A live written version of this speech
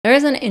There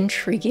is an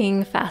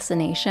intriguing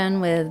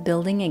fascination with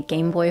building a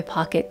Game Boy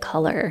Pocket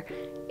Color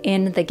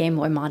in the Game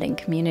Boy modding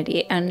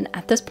community, and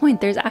at this point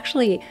there's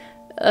actually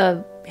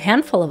a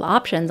handful of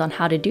options on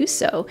how to do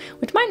so,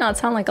 which might not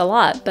sound like a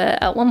lot,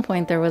 but at one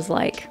point there was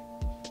like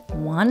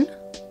one.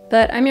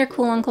 But I'm your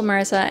cool Uncle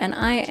Marissa, and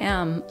I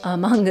am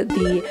among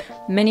the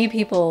many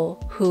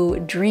people who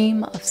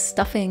dream of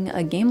stuffing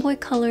a Game Boy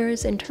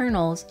Color's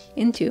internals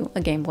into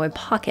a Game Boy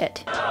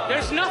Pocket.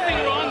 There's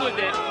nothing wrong with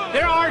it.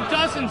 There are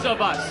dozens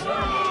of us.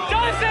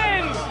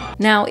 Dozens!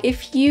 Now,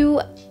 if you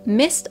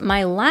missed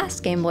my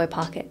last Game Boy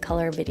Pocket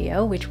Color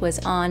video, which was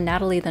on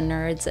Natalie the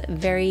Nerd's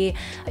very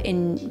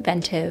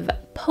inventive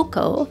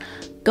Poco,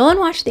 go and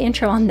watch the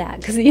intro on that,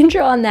 because the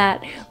intro on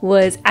that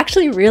was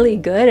actually really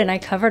good, and I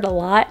covered a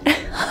lot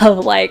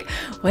of like,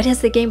 what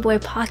is the Game Boy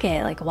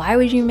Pocket? Like, why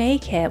would you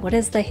make it? What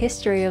is the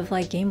history of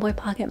like Game Boy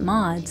Pocket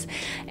mods?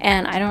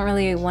 And I don't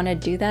really want to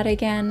do that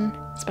again,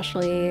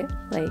 especially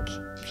like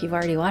if you've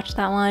already watched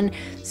that one.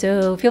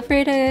 So feel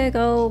free to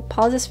go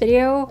pause this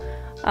video,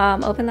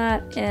 open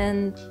that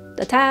in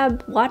the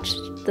tab, watch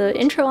the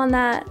intro on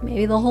that,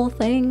 maybe the whole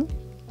thing,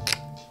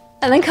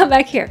 and then come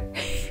back here.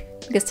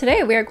 Because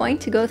today we are going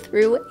to go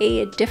through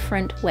a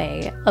different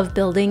way of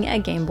building a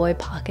Game Boy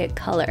Pocket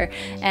Color,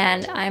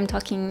 and I'm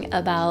talking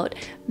about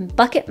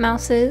Bucket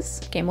Mouse's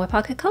Game Boy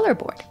Pocket Color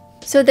board.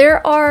 So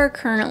there are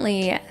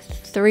currently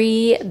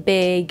 3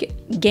 big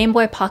Game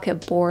Boy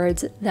Pocket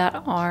boards that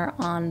are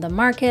on the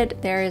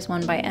market. There is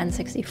one by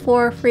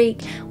N64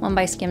 Freak, one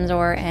by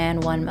Skimzor,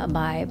 and one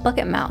by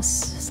Bucket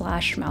Mouse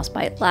 /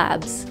 Mousebite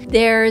Labs.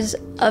 There's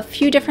a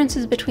few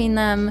differences between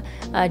them.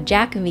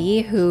 Jack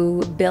V,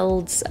 who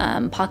builds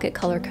Pocket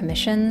Color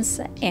commissions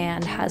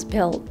and has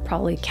built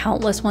probably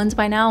countless ones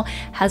by now,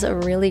 has a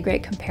really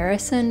great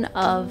comparison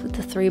of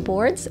the 3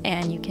 boards,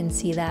 and you can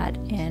see that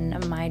in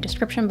my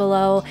description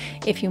below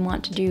if you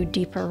want to do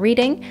deeper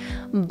reading.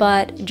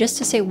 But just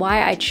to say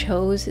why I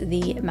chose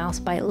the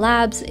Mousebite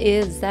Labs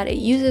is that it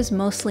uses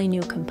mostly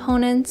new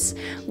components,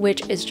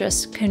 which is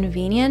just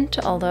convenient,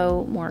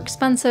 although more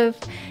expensive.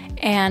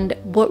 And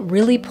what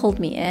really pulled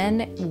me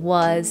in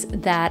was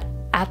that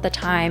at the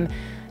time,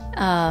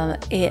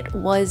 it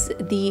was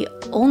the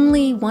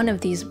only one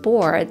of these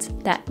boards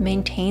that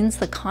maintains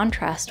the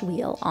contrast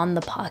wheel on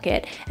the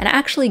Pocket and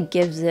actually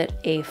gives it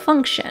a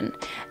function.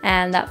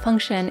 And that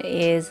function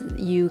is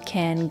you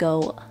can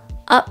go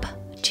up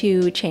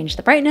to change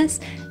the brightness,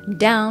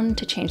 down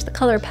to change the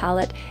color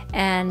palette,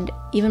 and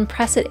even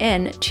press it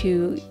in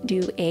to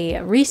do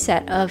a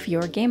reset of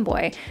your Game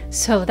Boy.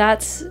 So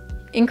that's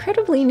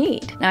incredibly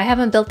neat. Now, I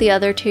haven't built the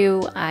other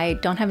 2. I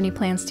don't have any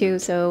plans to,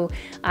 so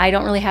I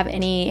don't really have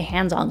any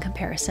hands-on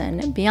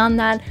comparison beyond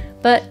that,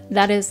 but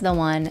that is the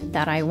one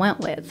that I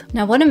went with.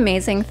 Now, one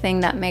amazing thing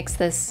that makes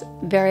this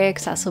very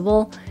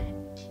accessible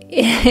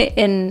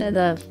in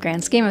the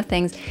grand scheme of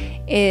things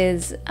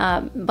is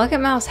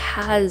Bucket Mouse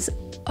has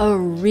a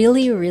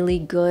really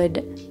good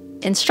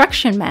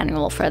instruction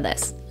manual for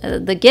this.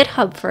 The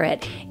GitHub for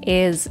it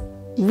is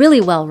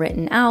really well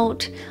written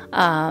out.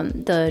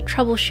 The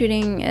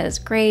troubleshooting is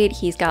great.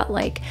 He's got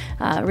like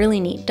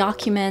really neat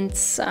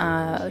documents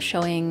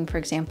showing, for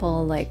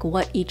example, like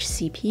what each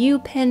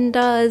CPU pin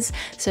does,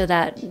 so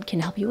that can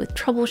help you with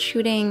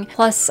troubleshooting.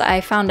 Plus,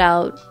 I found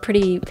out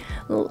pretty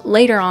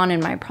later on in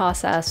my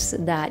process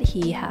that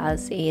he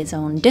has his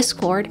own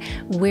Discord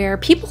where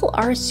people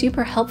are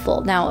super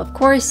helpful. Now, of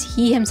course,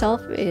 he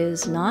himself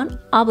is not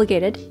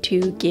obligated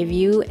to give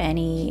you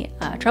any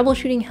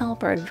troubleshooting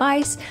help or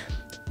advice,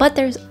 but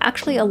there's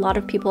actually a lot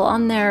of people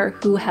on there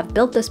who have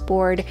built this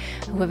board,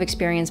 who have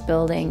experience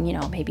building, you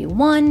know, maybe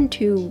 1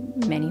 to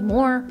many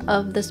more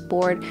of this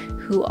board,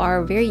 who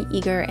are very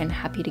eager and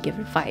happy to give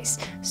advice.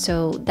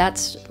 So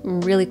that's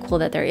really cool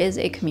that there is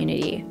a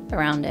community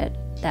around it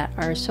that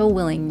are so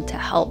willing to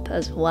help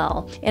as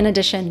well. In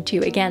addition to,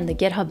 again, the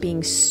GitHub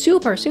being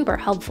super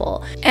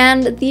helpful.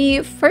 And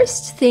the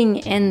first thing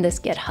in this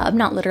GitHub,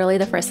 not literally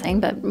the first thing,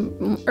 but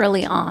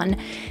early on,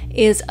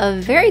 is a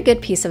very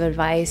good piece of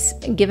advice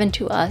given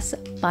to us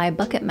by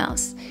Bucket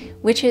Mouse,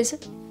 which is,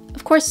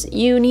 of course,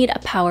 you need a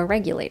power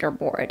regulator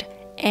board.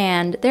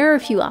 And there are a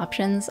few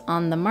options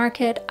on the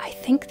market. I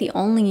think the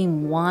only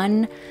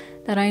one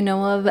that I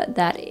know of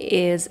that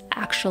is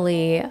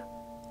actually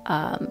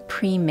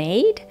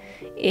pre-made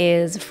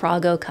is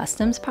Froggo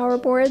Customs power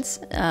boards.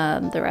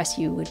 The rest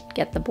you would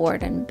get the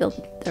board and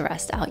build the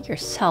rest out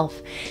yourself.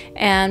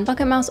 And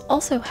Bucket Mouse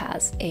also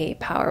has a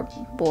power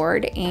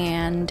board,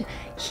 and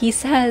he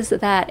says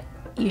that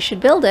you should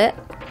build it,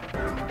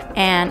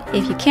 and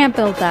if you can't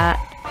build that,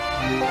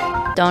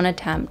 don't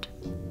attempt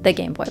the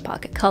Game Boy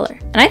Pocket Color.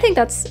 And I think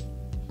that's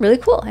really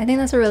cool. I think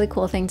that's a really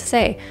cool thing to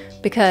say,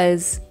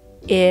 because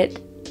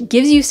it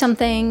gives you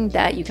something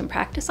that you can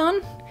practice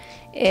on.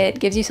 It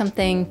gives you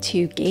something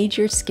to gauge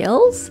your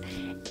skills,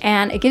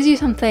 and it gives you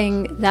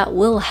something that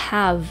will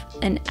have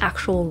an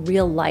actual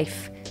real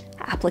life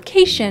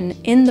application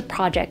in the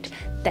project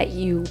that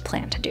you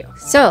plan to do.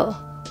 So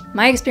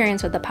my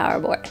experience with the power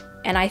board.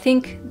 And I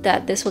think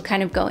that this will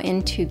kind of go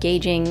into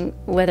gauging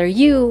whether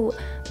you,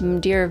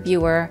 dear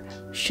viewer,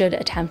 should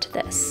attempt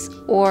this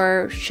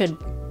or should,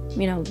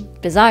 you know,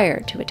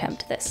 desire to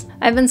attempt this.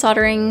 I've been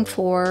soldering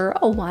for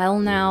a while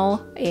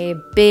now. A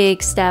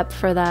big step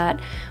for that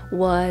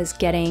was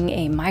getting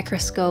a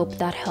microscope.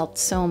 That helped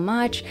so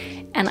much.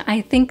 And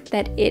I think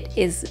that it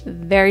is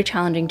very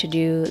challenging to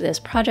do this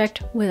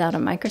project without a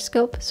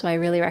microscope. So I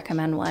really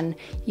recommend one.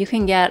 You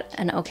can get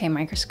an okay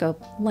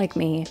microscope like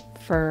me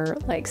for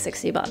like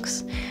 60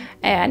 bucks.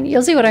 And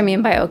you'll see what I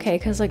mean by okay,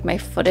 because like my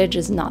footage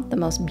is not the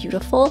most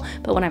beautiful,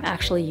 but when I'm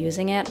actually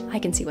using it, I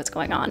can see what's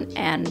going on.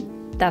 And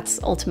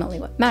that's ultimately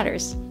what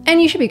matters. And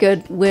you should be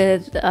good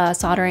with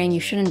soldering. You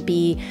shouldn't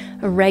be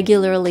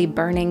regularly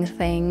burning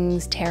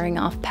things, tearing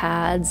off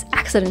pads.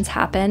 Accidents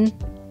happen,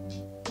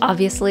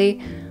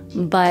 obviously,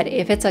 but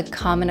if it's a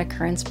common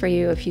occurrence for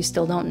you, if you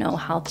still don't know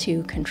how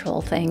to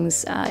control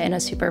things in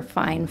a super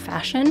fine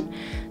fashion,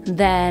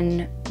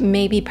 then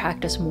maybe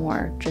practice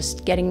more,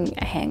 just getting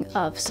a hang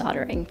of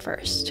soldering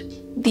first.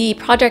 The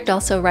project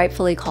also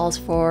rightfully calls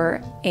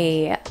for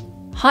a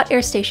hot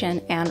air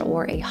station and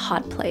or a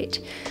hot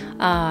plate.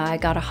 I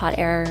got a hot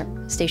air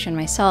station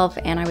myself,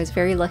 and I was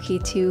very lucky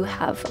to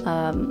have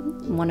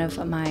one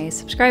of my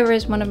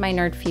subscribers, one of my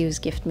nerd fuse,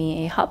 gift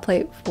me a hot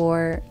plate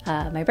for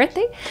my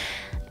birthday.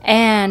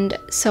 And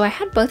so I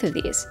had both of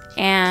these,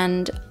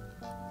 and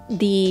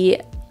the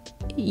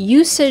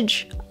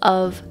usage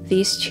of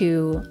these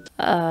two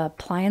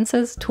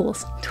appliances,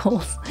 tools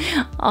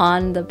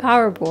on the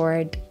power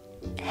board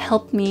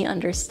helped me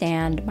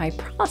understand my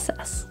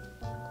process,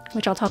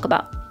 which I'll talk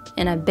about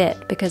in a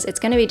bit because it's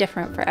going to be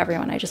different for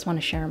everyone. I just want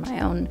to share my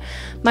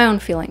own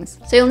feelings.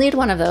 So you'll need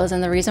one of those,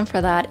 and the reason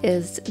for that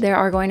is there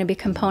are going to be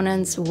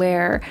components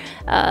where,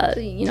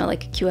 you know,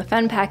 like a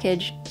QFN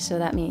package. So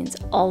that means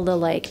all the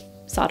like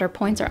solder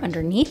points are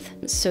underneath,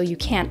 so you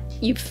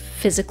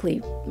physically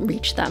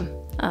reach them.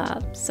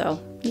 So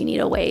you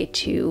need a way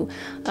to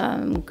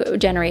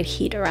generate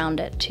heat around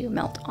it to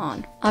melt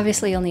on.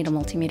 Obviously, you'll need a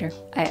multimeter.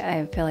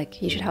 I feel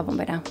like you should have one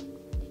by now.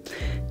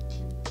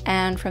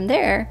 And from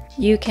there,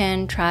 you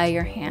can try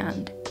your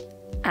hand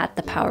at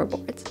the power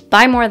boards.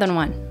 Buy more than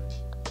one.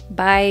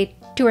 Buy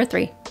 2 or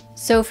 3.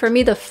 So for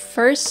me, the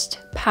first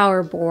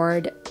power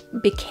board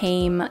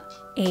became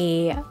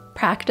a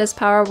practice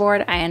power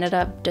board. I ended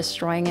up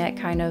destroying it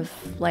kind of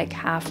like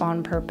half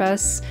on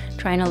purpose,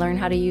 trying to learn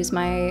how to use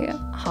my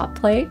hot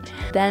plate.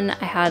 Then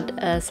I had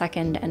a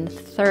second and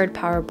third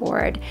power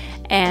board.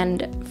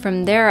 And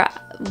from there,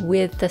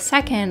 with the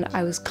second,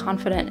 I was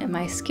confident in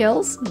my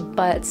skills,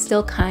 but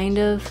still kind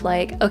of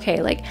like,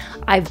 okay, like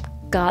I've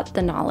got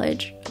the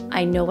knowledge,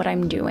 I know what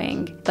I'm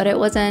doing, but it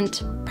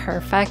wasn't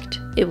perfect.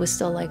 It was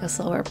still like a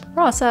slower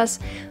process.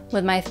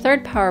 With my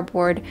third power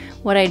board,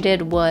 what I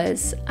did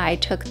was I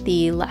took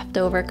the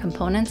leftover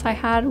components I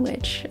had,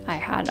 which I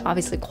had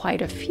obviously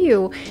quite a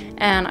few,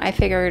 and I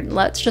figured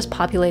let's just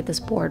populate this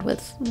board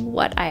with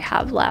what I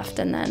have left,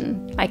 and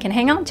then I can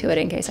hang on to it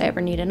in case I ever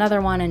need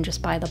another one and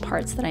just buy the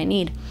parts that I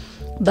need.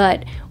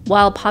 But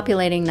while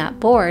populating that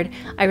board,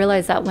 I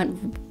realized that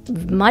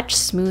went much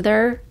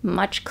smoother,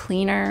 much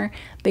cleaner,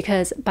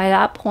 because by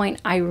that point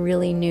I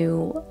really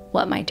knew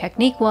what my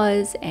technique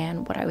was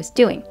and what I was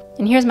doing.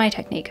 And here's my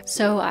technique.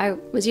 So I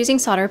was using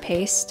solder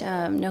paste,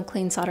 no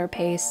clean solder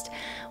paste,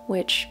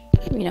 which,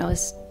 you know,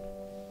 is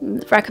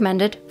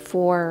recommended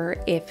for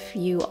if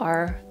you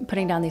are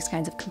putting down these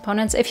kinds of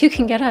components. If you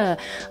can get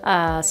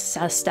a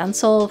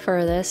stencil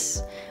for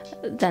this,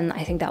 then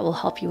I think that will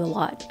help you a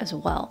lot as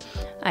well.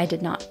 I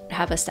did not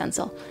have a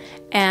stencil.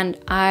 And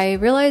I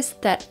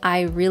realized that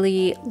I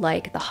really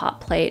like the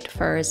hot plate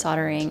for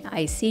soldering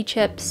IC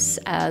chips,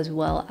 as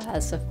well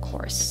as, of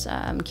course,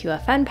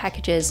 QFN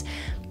packages,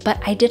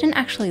 but I didn't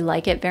actually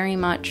like it very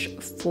much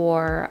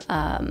for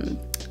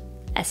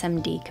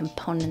SMD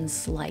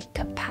components like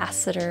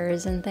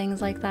capacitors and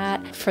things like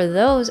that. For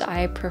those,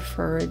 I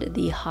preferred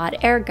the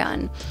hot air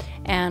gun.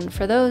 And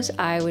for those,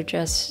 I would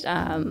just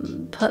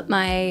put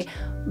my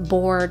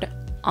board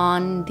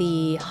on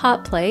the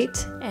hot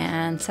plate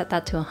and set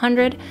that to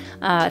 100.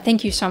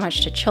 Thank you so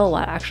much to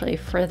Chillwatt actually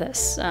for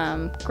this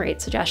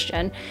great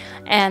suggestion.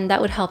 And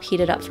that would help heat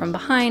it up from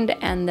behind,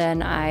 and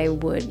then I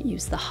would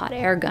use the hot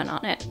air gun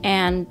on it.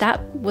 And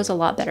that was a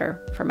lot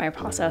better for my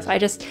process. I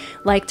just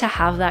like to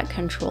have that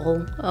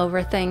control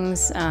over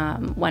things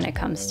when it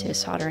comes to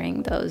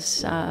soldering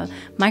those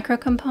micro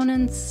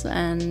components,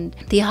 and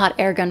the hot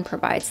air gun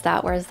provides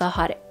that, whereas the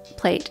hot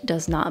plate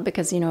does not,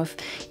 because, you know, if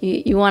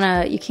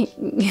you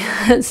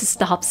can't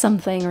stop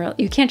something, or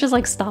you can't just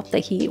like stop the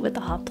heat with the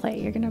hot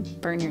plate, you're gonna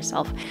burn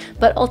yourself.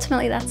 But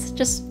ultimately that's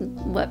just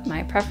what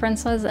my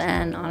preference was,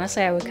 and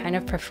honestly I would kind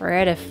of prefer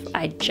it if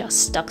I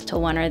just stuck to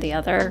one or the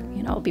other.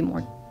 You know, it'd be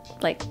more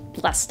like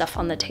less stuff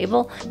on the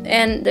table.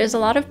 And there's a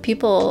lot of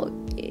people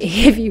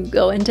if you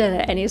go into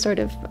any sort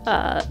of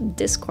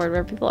Discord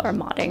where people are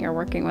modding or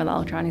working with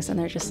electronics and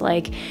they're just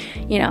like,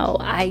 you know,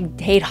 I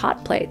hate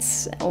hot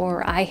plates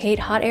or I hate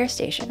hot air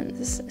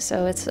stations.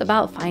 So it's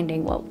about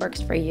finding what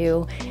works for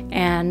you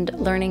and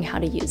learning how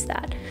to use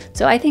that.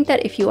 So I think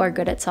that if you are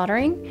good at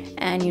soldering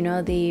and you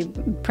know the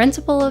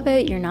principle of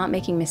it, you're not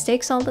making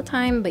mistakes all the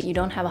time, but you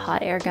don't have a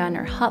hot air gun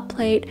or hot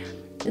plate,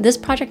 this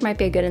project might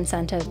be a good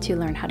incentive to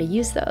learn how to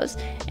use those.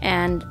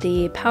 And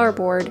the power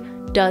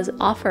board does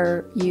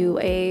offer you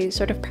a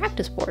sort of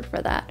practice board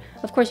for that.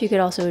 Of course, you could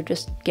also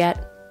just get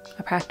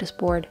a practice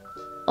board.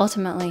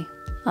 Ultimately,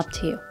 up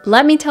to you.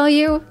 Let me tell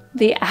you,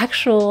 the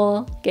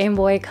actual Game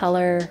Boy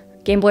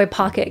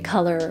Pocket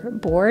Color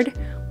board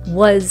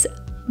was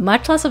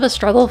much less of a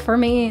struggle for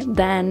me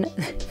than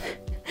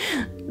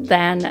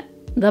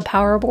the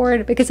power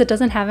board, because it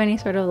doesn't have any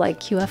sort of like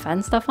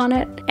QFN stuff on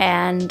it.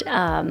 And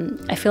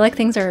I feel like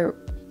things are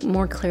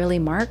more clearly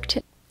marked.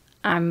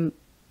 Don't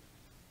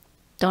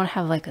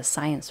have like a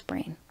science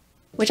brain,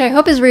 which I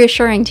hope is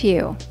reassuring to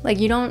you. Like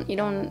you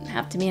don't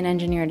have to be an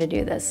engineer to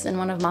do this. In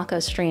one of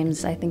Mako's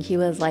streams, I think he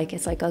was like,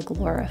 it's like a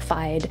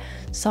glorified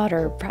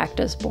solder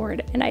practice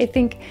board. And I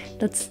think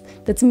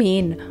that's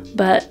mean,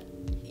 but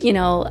you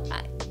know,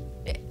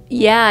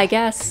 yeah, I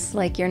guess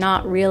like you're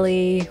not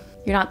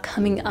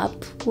coming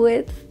up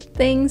with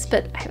things,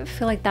 but I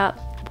feel like that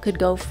could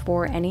go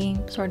for any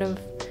sort of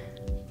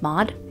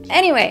mod.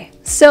 Anyway,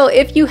 so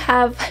if you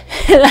have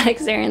that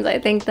experience, I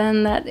think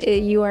then that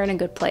you are in a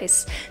good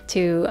place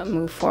to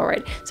move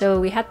forward. So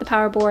we had the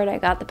power board, I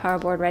got the power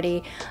board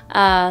ready,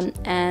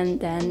 and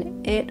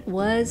then it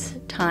was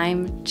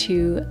time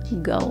to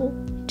go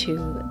to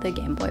the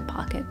Game Boy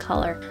Pocket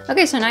Color.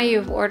 Okay, so now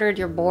you've ordered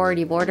your board,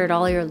 you've ordered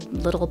all your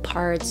little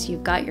parts,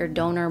 you've got your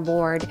donor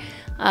board.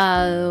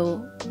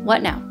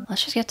 What now?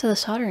 Let's just get to the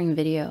soldering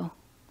video.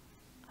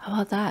 How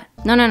about that?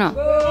 No.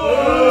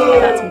 I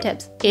got some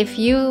tips. If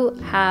you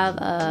have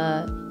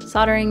a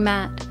soldering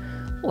mat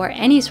or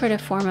any sort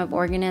of form of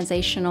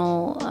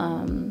organizational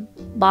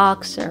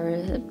box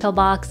or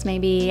pillbox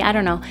maybe, I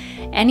don't know,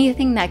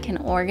 anything that can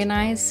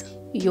organize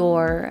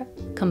your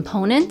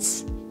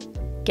components,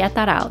 get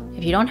that out.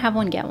 If you don't have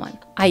one, get one.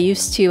 I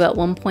used to at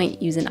one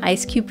point use an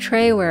ice cube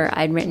tray where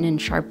I'd written in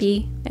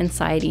Sharpie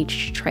inside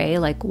each tray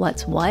like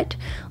what's what,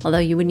 although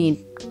you would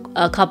need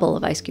a couple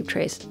of ice cube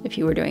trays if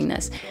you were doing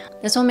this.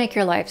 This will make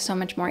your life so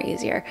much more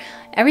easier.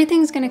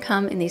 Everything's gonna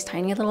come in these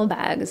tiny little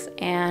bags,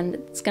 and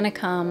it's gonna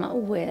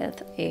come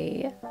with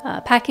a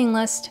packing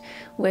list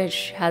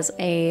which has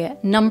a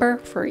number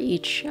for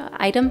each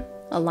item,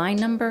 a line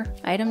number,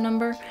 item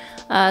number,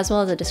 as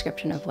well as a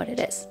description of what it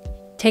is.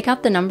 Take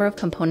out the number of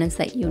components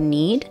that you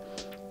need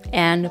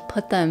and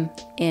put them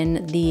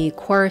in the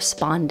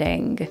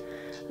corresponding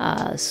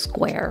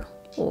square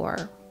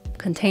or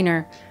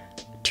container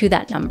to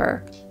that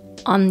number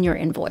on your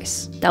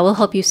invoice. That will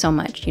help you so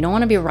much. You don't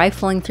want to be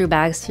rifling through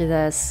bags through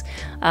this.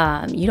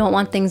 You don't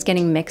want things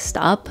getting mixed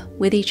up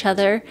with each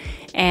other,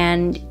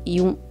 and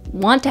you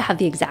want to have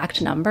the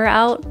exact number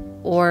out,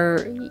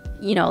 or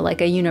you know, like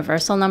a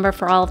universal number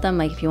for all of them.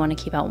 Like if you want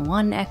to keep out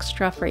one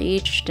extra for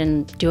each,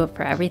 then do it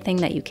for everything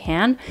that you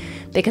can,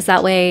 because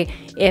that way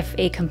if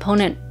a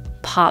component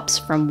pops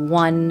from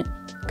one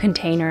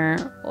container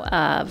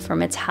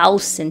from its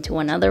house into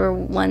another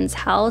one's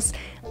house,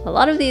 a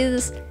lot of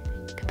these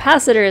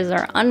capacitors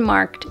are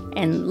unmarked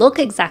and look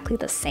exactly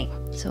the same.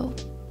 So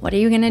what are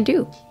you gonna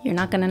do? You're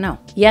not gonna know.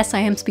 Yes, I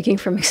am speaking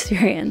from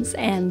experience,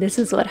 and this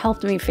is what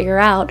helped me figure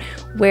out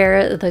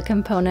where the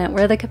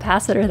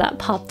capacitor that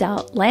popped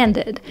out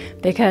landed.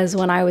 Because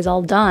when I was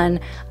all done,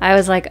 I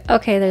was like,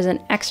 okay, there's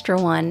an extra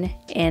one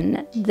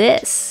in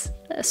this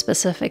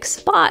specific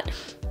spot.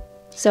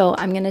 So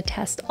I'm gonna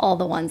test all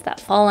the ones that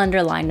fall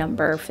under line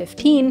number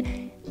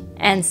 15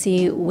 and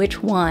see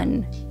which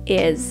one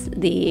is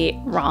the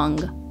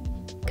wrong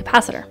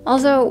capacitor.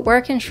 Also,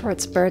 work in short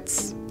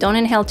spurts. Don't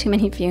inhale too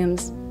many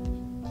fumes.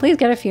 Please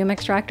get a fume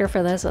extractor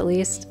for this at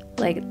least.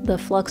 Like the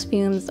flux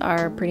fumes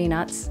are pretty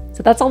nuts.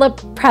 So that's all the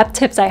prep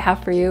tips I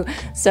have for you.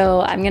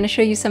 So I'm gonna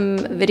show you some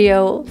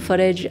video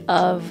footage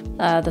of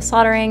the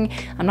soldering.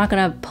 I'm not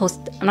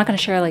gonna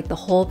share like the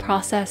whole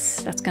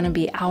process. That's gonna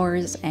be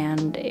hours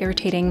and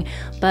irritating,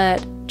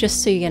 but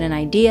just so you get an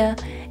idea,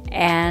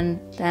 and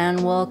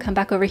then we'll come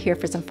back over here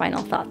for some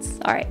final thoughts.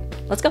 All right,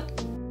 let's go.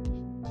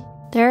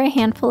 There are a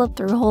handful of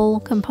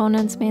through-hole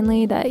components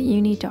mainly that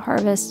you need to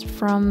harvest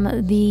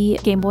from the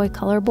Game Boy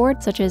Color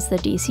board, such as the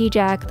DC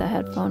jack, the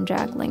headphone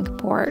jack, link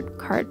port,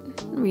 card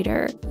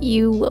reader.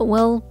 You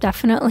will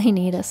definitely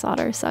need a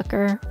solder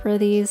sucker for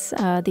these.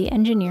 The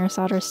engineer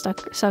solder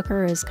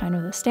sucker is kind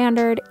of the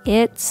standard.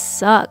 It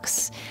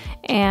sucks,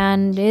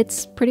 and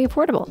it's pretty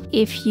affordable.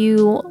 If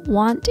you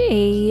want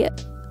a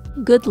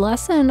good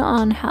lesson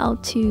on how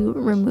to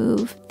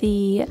remove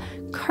the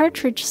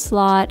cartridge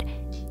slot,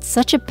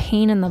 such a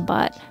pain in the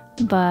butt,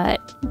 but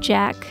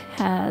Jack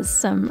has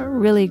some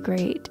really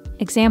great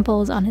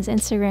examples on his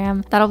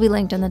Instagram. That'll be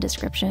linked in the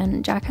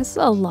description. Jack has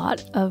a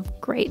lot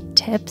of great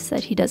tips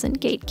that he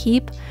doesn't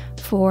gatekeep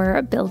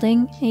for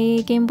building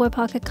a Game Boy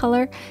Pocket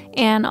Color.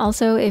 And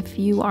also, if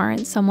you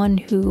aren't someone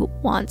who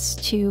wants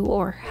to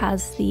or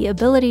has the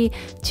ability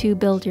to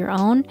build your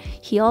own,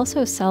 he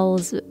also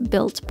sells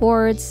built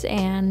boards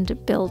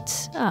and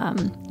built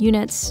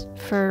units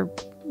for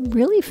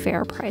really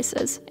fair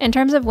prices. In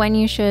terms of when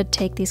you should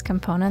take these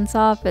components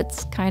off,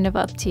 it's kind of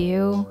up to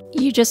you.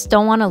 You just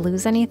don't want to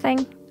lose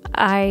anything.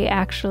 I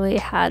actually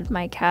had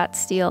my cat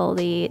steal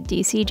the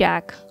DC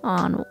jack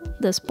on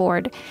this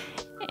board,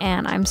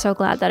 and I'm so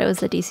glad that it was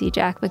the DC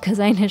jack because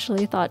I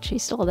initially thought she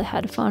stole the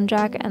headphone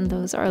jack, and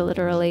those are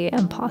literally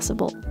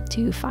impossible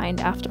to find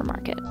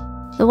aftermarket.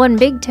 The one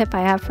big tip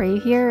I have for you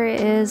here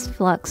is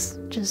flux.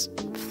 Just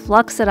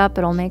flux it up,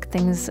 it'll make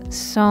things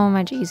so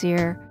much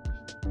easier.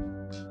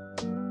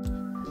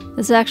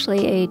 This is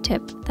actually a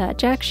tip that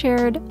Jack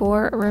shared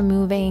for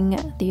removing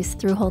these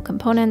through-hole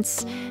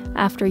components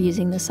after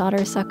using the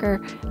solder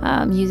sucker.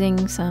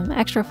 Using some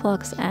extra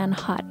flux and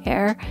hot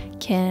air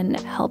can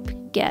help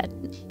get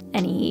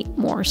any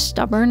more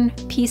stubborn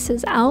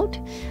pieces out.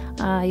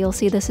 You'll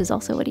see this is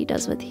also what he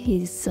does with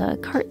his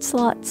cart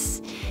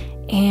slots.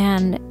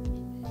 And,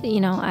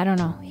 you know, I don't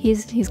know,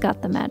 he's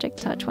got the magic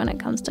touch when it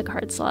comes to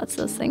cart slots.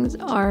 Those things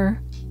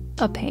are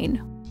a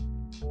pain.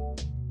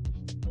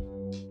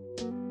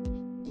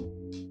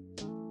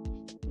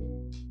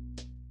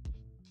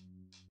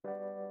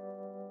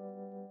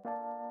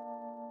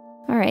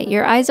 Alright,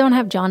 your eyes don't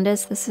have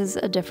jaundice. This is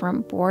a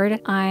different board.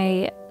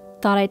 I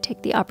thought I'd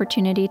take the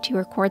opportunity to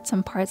record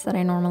some parts that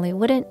I normally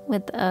wouldn't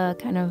with a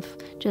kind of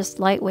just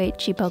lightweight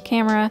cheapo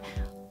camera.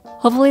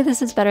 Hopefully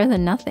this is better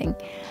than nothing.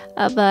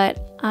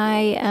 But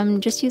I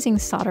am just using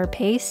solder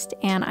paste,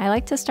 and I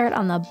like to start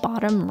on the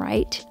bottom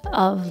right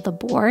of the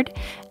board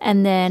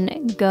and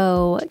then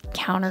go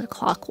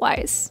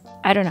counterclockwise.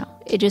 I don't know,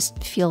 it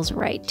just feels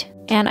right.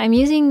 And I'm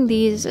using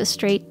these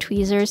straight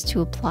tweezers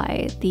to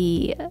apply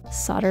the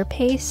solder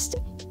paste.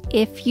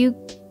 If you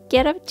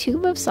get a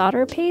tube of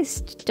solder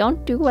paste,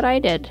 don't do what I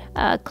did.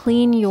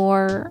 Clean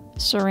your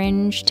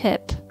syringe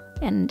tip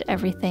and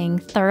everything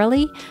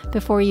thoroughly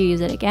before you use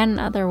it again.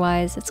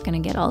 Otherwise, it's gonna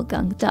get all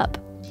gunked up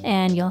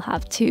and you'll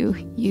have to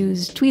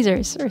use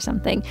tweezers or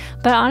something.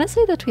 But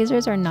honestly, the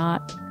tweezers are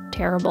not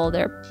terrible.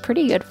 They're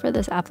pretty good for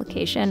this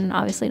application.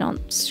 Obviously,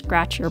 don't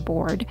scratch your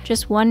board.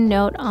 Just one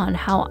note on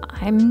how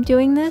I'm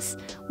doing this.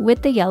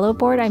 With the yellow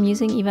board, I'm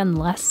using even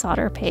less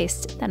solder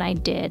paste than I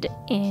did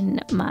in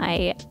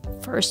my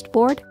first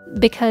board,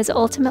 because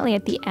ultimately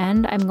at the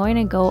end, I'm going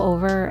to go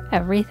over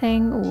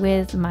everything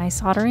with my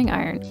soldering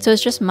iron. So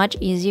it's just much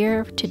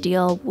easier to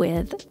deal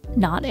with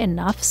not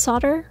enough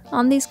solder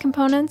on these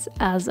components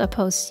as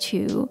opposed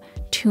to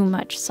too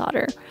much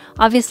solder.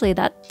 Obviously,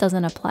 that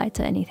doesn't apply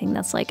to anything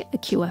that's like a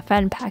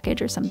QFN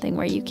package or something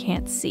where you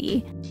can't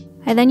see.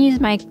 I then use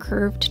my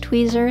curved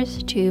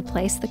tweezers to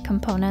place the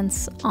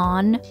components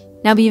on.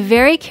 Now be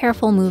very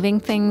careful moving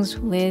things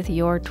with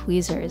your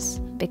tweezers,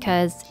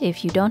 because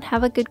if you don't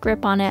have a good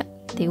grip on it,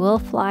 they will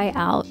fly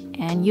out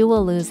and you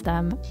will lose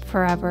them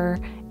forever.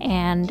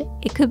 And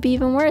it could be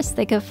even worse.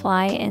 They could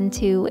fly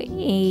into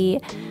a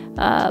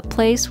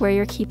place where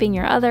you're keeping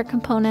your other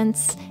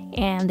components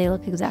and they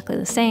look exactly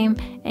the same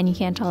and you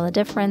can't tell the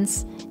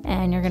difference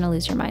and you're gonna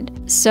lose your mind.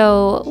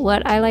 So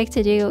what I like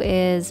to do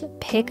is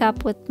pick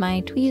up with my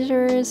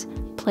tweezers,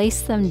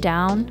 place them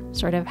down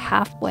sort of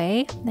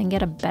halfway, then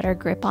get a better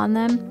grip on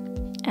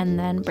them, and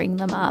then bring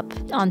them up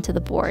onto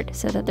the board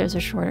so that there's a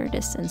shorter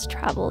distance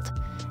traveled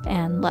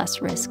and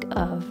less risk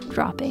of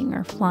dropping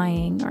or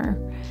flying or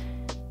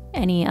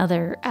any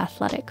other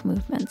athletic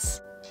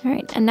movements. All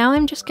right, and now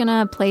I'm just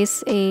gonna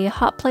place a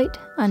hot plate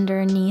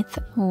underneath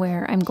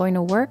where I'm going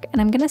to work,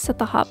 and I'm gonna set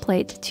the hot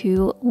plate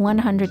to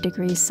 100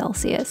 degrees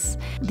Celsius.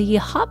 The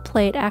hot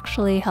plate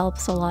actually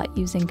helps a lot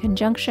using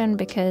conjunction,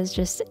 because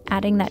just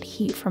adding that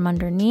heat from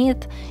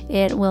underneath,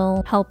 it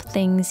will help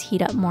things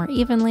heat up more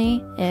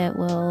evenly. It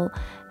will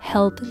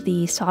help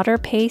the solder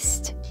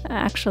paste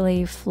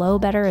actually flow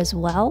better as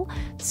well.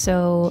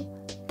 So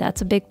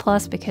that's a big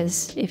plus,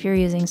 because if you're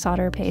using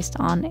solder paste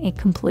on a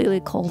completely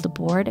cold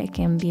board, it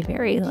can be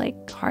very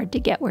hard to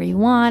get where you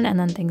want, and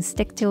then things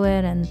stick to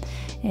it, and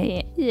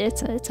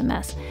it's a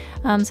mess.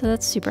 So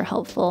that's super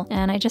helpful.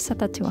 And I just set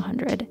that to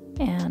 100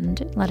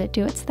 and let it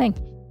do its thing.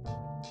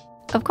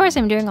 Of course,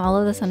 I'm doing all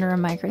of this under a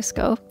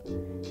microscope.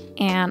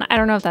 And I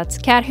don't know if that's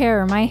cat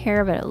hair or my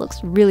hair, but it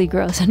looks really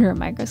gross under a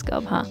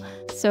microscope, huh?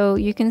 So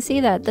you can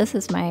see that this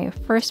is my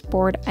first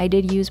board. I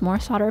did use more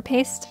solder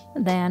paste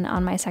than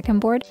on my second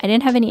board. I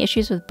didn't have any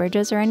issues with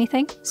bridges or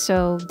anything,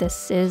 so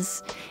this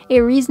is a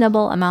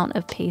reasonable amount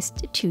of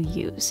paste to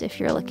use if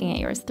you're looking at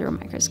yours through a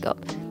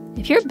microscope.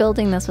 If you're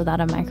building this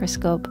without a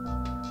microscope,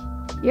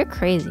 you're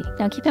crazy.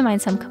 Now keep in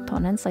mind, some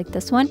components like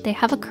this one, they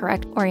have a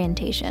correct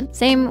orientation.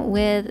 Same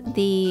with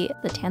the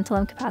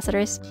tantalum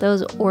capacitors.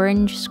 Those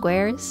orange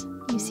squares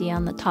you see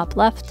on the top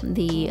left,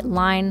 the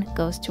line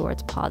goes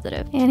towards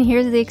positive. And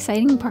here's the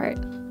exciting part.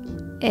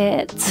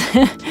 it's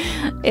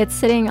it's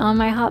sitting on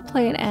my hot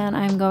plate and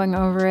I'm going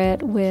over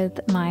it with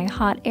my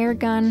hot air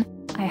gun.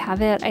 I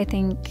have it, I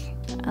think,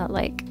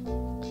 like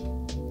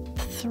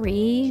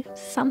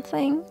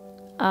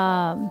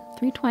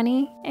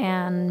 320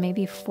 and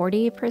maybe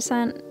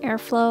 40%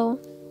 airflow.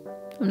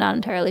 I'm not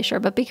entirely sure,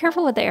 but be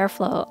careful with the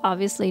airflow.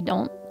 Obviously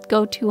don't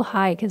go too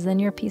high because then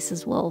your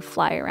pieces will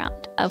fly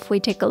around. If we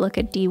take a look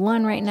at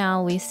D1 right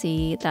now, we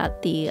see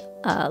that the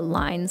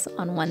lines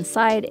on one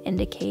side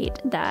indicate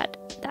that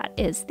that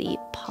is the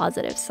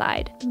positive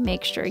side.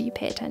 Make sure you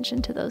pay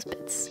attention to those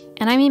bits.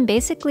 And I mean,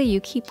 basically you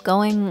keep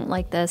going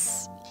like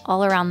this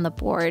all around the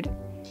board.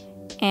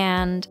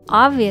 And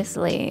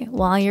obviously,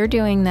 while you're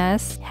doing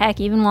this, heck,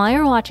 even while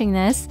you're watching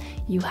this,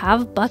 you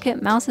have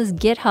Bucket Mouse's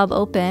GitHub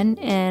open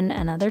in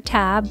another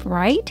tab,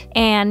 right?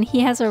 And he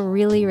has a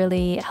really,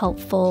 really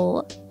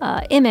helpful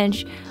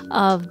image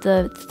of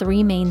the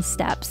 3 main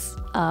steps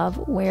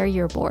of where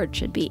your board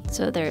should be.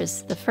 So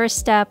there's the first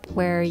step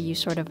where you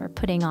sort of are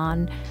putting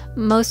on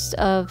most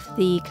of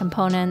the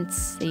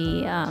components,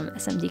 the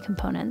SMD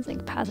components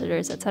and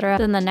capacitors, etc.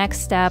 Then the next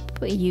step,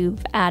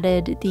 you've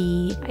added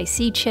the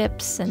IC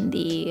chips and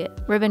the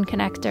ribbon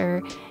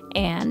connector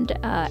and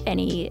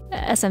any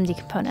SMD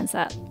components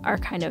that are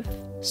kind of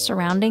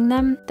surrounding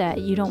them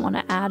that you don't want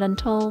to add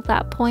until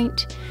that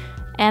point.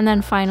 And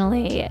then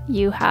finally,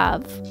 you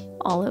have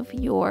all of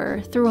your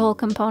through-hole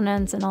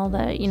components and all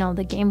the, you know,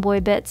 the Game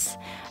Boy bits,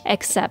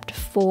 except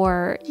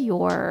for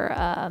your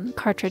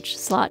cartridge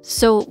slot.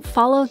 So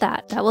follow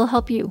that. That will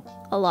help you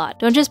a lot.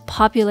 Don't just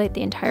populate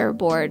the entire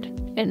board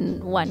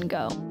in one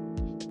go.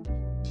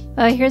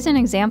 Here's an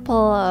example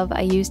of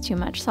I used too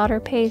much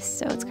solder paste,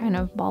 so it's kind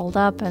of balled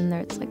up and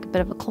there's like a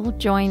bit of a cold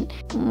joint.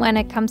 When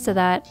it comes to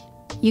that,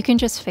 you can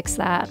just fix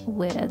that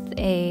with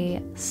a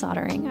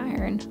soldering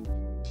iron.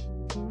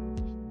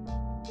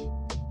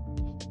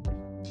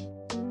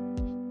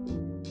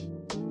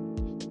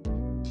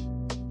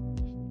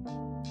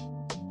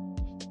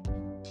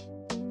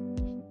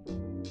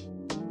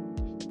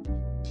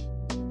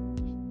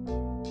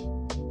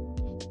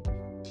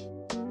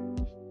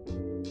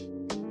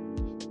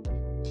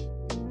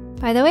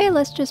 By the way,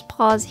 let's just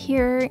pause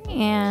here,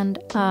 and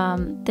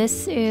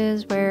this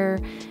is where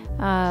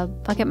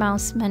Bucket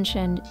Mouse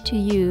mentioned to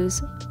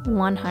use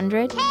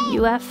 100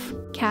 UF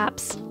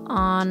caps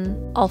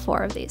on all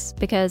 4 of these,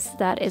 because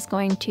that is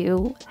going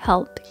to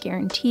help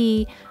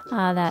guarantee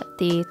that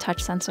the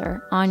touch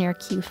sensor on your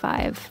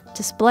Q5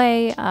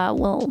 display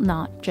will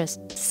not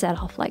just set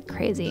off like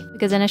crazy.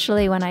 Because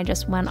initially when I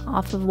just went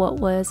off of what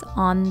was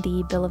on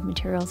the bill of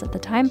materials at the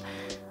time,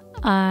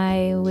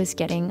 I was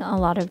getting a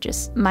lot of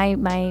just,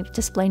 my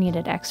display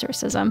needed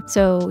exorcism.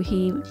 So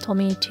he told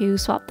me to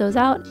swap those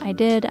out. I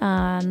did,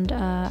 and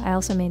I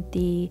also made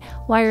the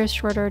wires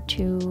shorter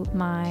to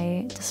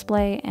my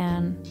display,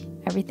 and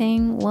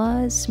everything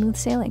was smooth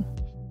sailing.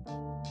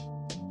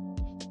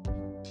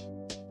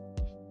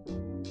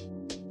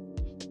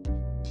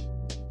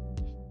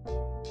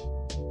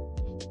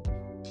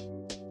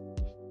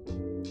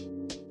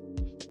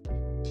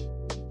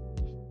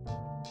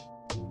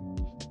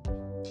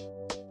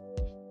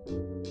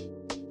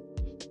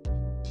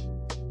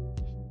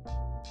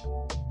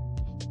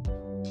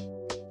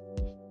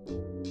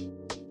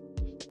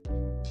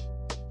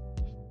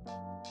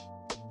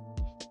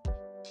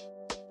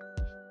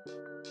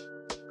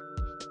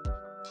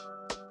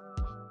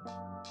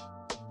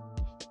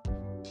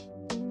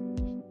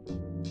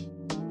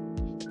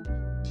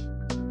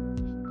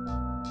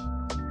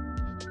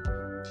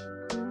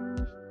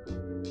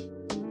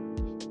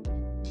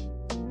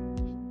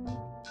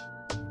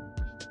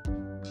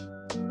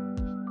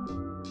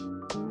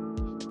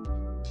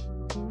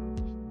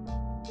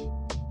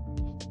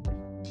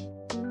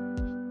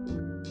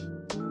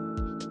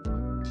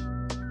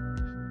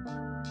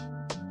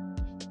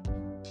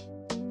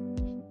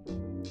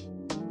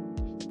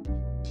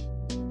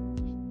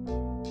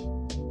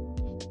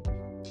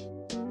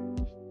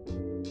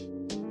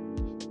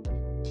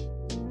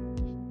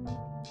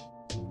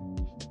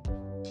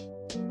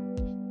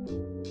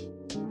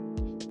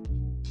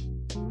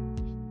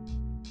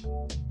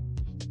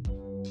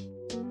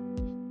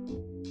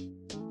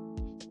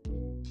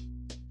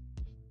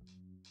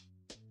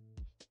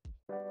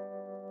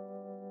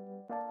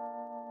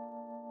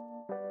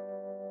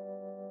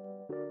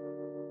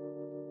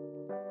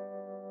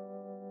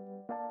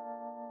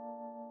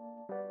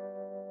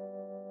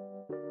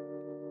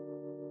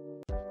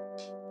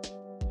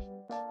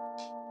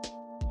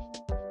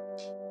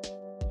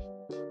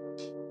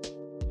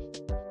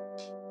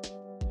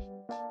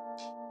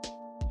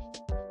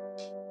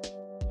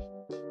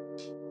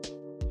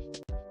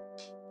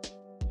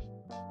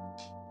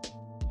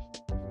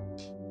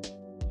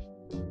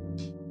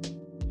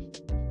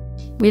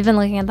 We've been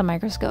looking at the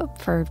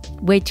microscope for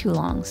way too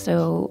long,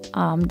 so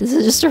this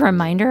is just a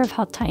reminder of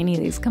how tiny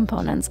these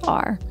components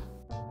are.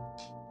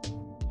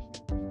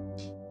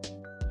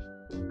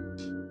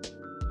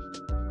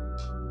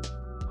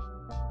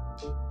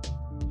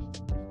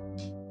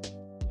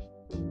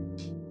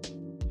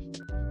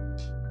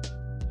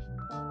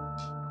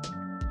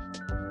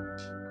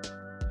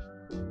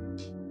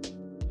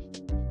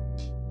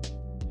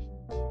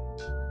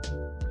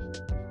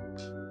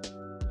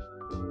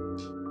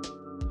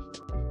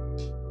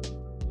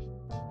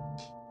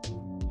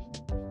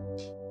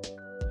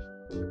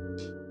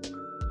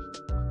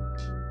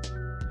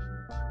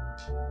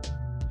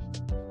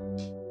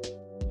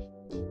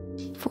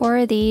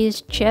 For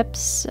these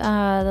chips,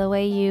 the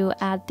way you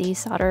add the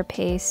solder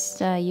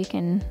paste, you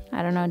can,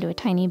 I don't know, do a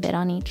tiny bit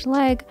on each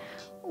leg,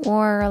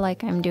 or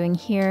like I'm doing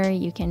here,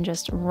 you can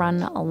just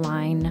run a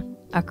line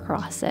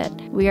across it.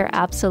 We are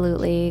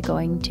absolutely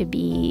going to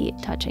be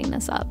touching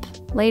this up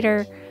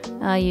later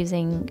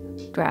using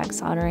drag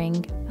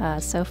soldering.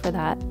 So for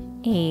that,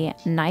 a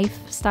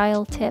knife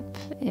style tip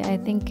I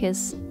think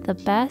is the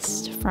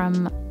best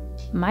from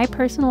my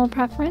personal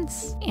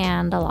preference,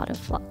 and a lot of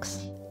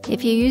flux.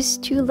 If you use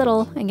too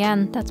little,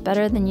 again, that's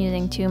better than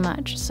using too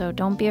much, so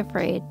don't be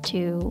afraid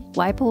to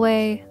wipe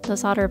away the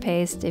solder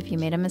paste if you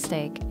made a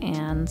mistake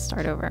and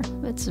start over.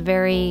 It's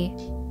very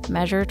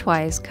measure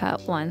twice,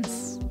 cut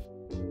once.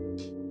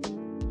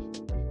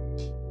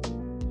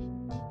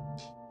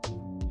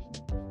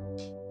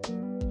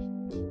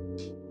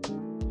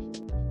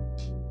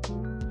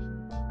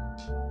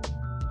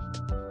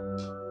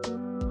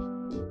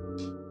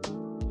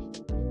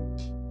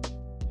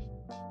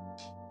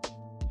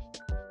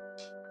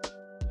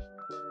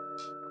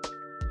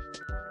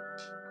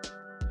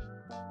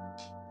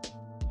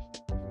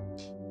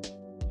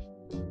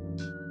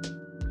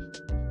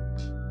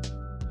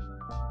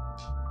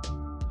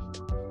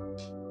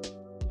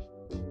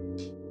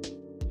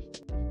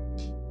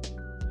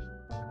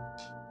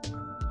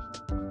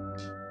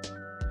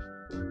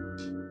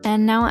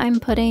 And now I'm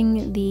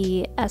putting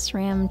the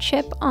SRAM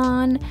chip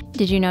on.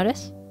 Did you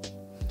notice?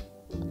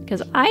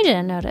 Because I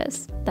didn't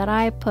notice that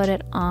I put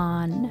it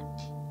on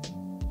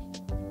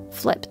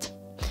flipped.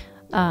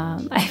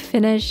 I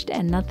finished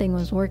and nothing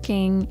was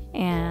working,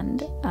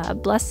 and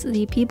bless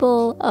the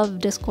people of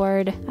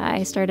Discord.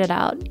 I started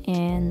out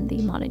in the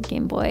modded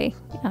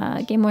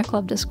Gameboy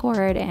Club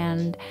Discord,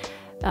 and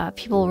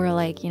people were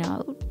like, you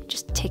know,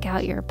 just take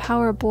out your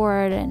power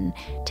board and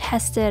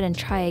test it and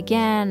try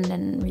again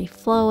and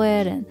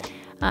reflow it. And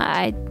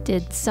I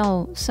did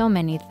so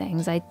many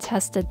things. I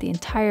tested the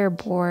entire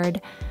board,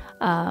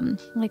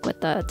 like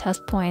with the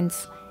test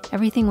points.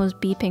 Everything was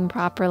beeping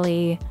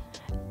properly.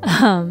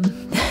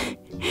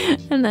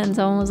 And then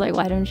someone was like,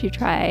 why don't you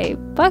try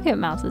Bucket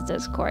Mouse's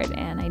Discord?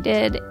 And I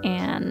did,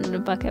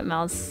 and Bucket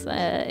Mouse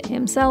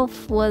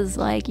himself was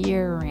like,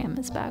 your RAM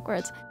is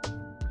backwards.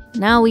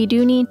 Now we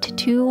do need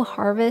to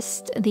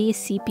harvest the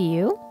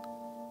CPU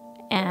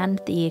and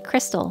the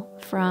crystal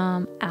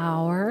from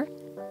our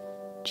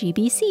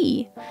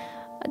GBC.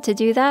 To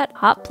do that,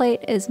 hot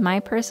plate is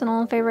my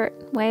personal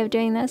favorite way of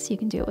doing this. You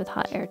can do it with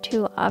hot air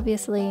too,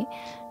 obviously.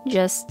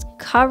 Just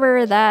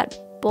cover that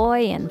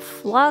boy in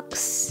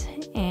flux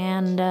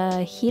and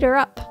heat her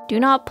up.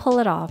 Do not pull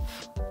it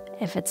off.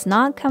 If it's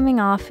not coming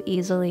off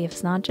easily, if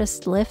it's not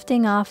just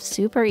lifting off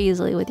super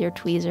easily with your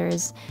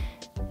tweezers,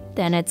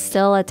 then it's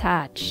still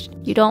attached.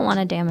 You don't want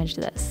to damage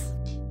this.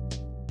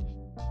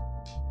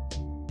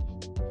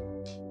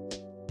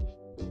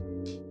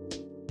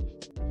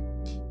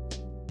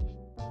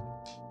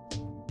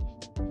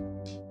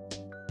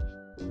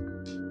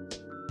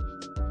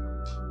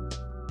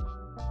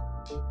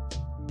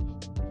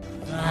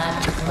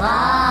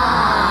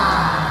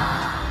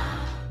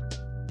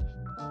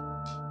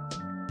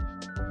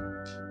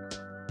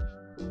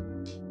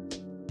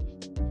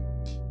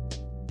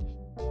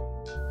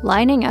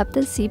 Lining up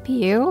the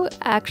CPU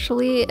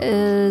actually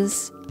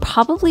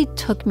probably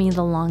took me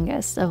the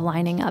longest of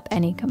lining up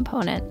any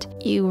component.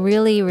 You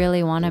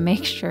really want to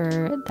make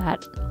sure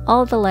that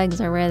all the legs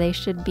are where they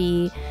should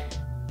be,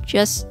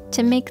 just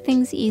to make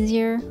things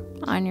easier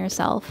on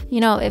yourself. You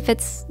know, if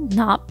it's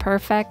not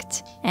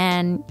perfect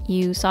and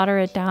you solder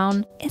it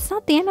down, it's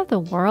not the end of the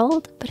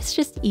world, but it's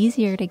just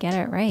easier to get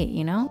it right,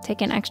 you know?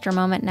 Take an extra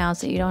moment now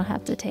so you don't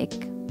have to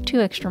take 2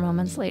 extra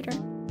moments later.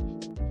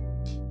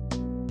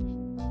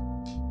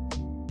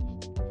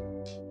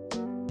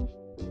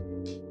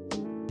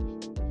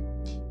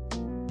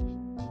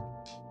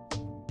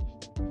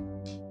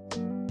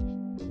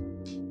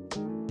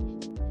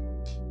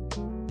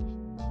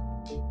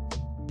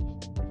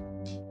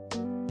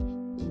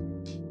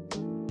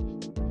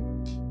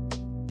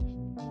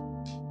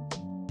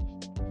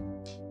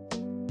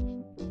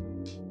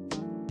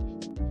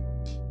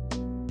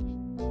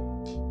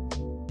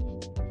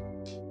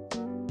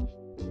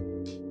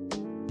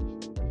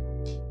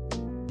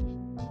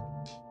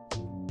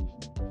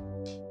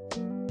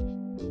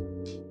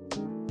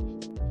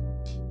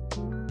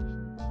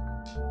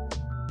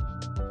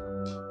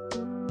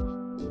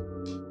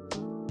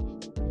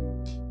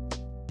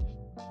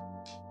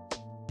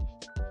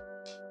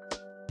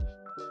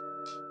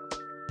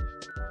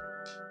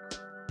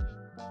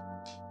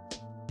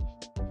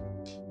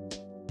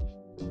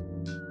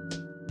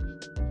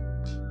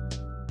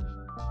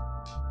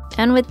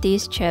 And with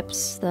these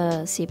chips,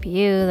 the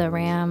CPU, the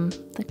RAM,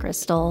 the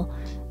crystal,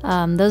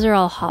 those are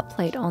all hot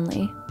plate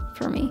only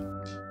for me.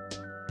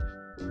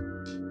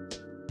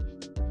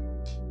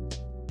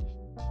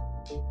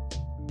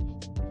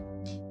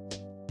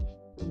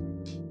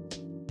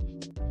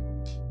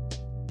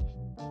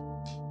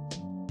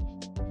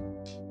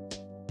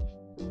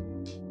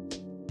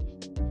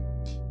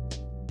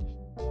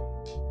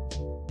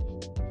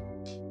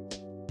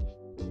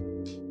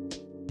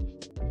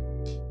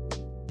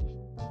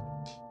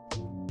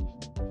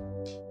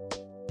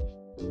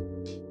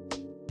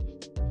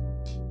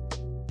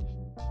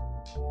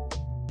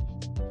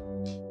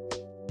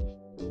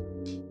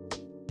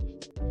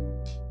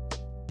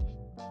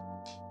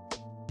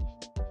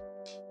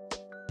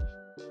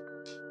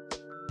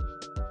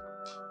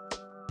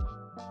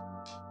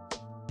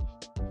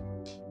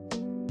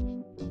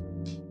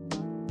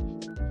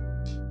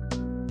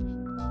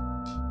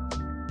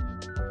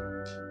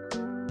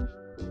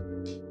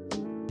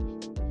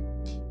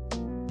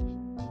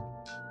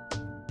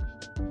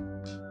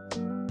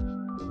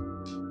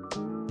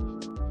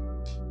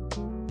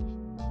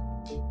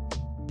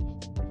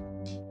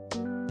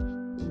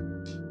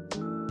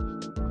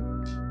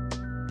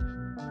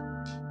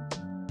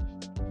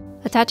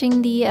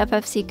 Attaching the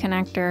FFC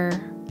connector,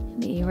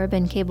 the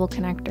ribbon cable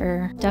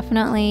connector,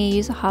 definitely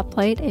use a hot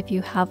plate if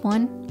you have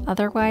one.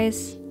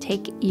 Otherwise,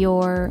 take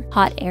your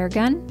hot air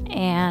gun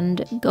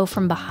and go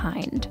from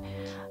behind.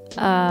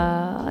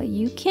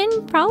 You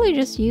can probably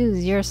just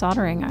use your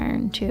soldering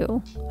iron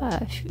too,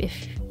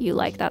 if you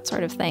like that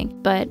sort of thing.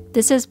 But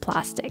this is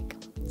plastic,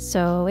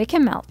 so it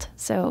can melt.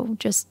 So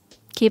just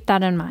keep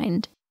that in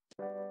mind.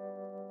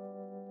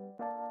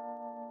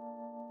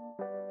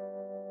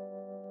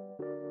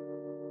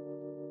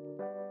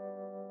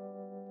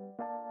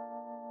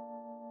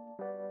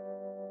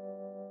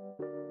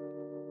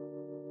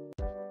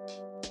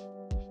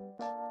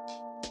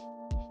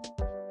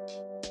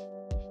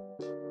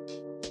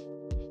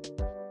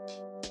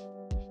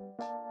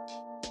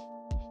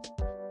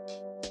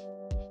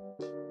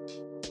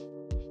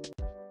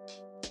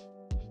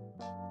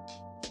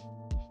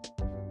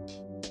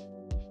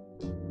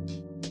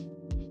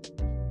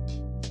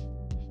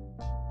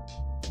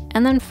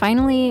 And then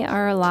finally,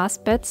 our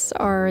last bits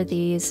are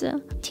these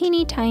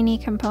teeny tiny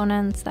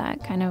components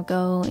that kind of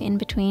go in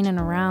between and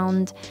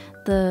around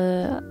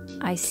the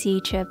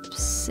IC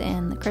chips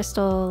and the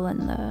crystal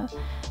and the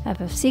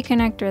FFC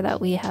connector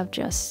that we have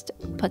just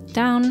put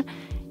down.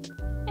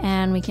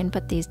 And we can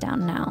put these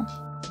down now.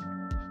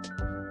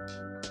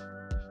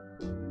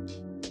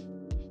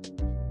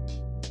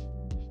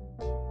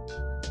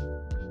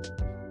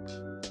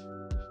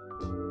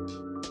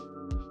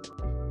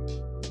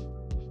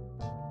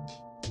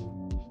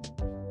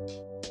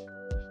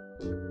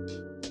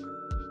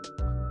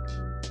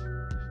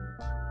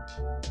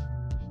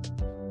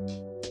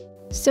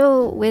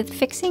 So with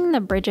fixing the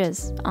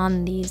bridges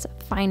on these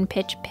fine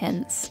pitch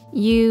pins,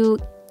 you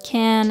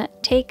can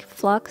take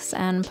flux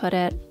and put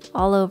it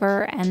all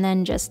over and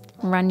then just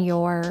run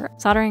your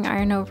soldering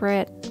iron over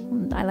it.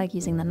 I like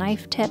using the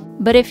knife tip.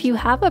 But if you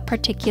have a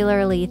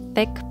particularly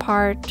thick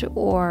part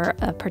or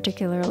a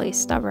particularly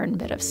stubborn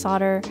bit of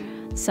solder,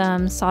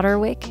 some solder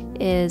wick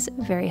is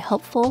very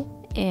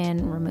helpful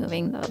in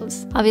removing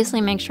those.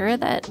 Obviously make sure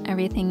that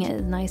everything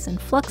is nice and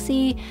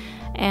fluxy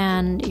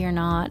and you're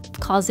not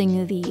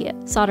causing the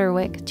solder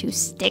wick to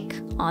stick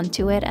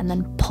onto it and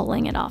then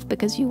pulling it off,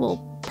 because you will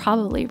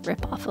probably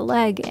rip off a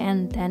leg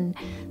and then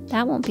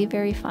that won't be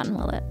very fun,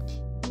 will it?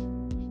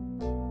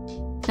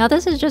 Now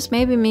this is just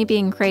maybe me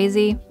being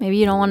crazy. Maybe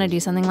you don't want to do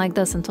something like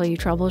this until you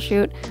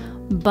troubleshoot,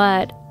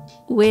 but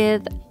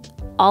with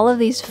all of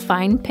these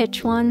fine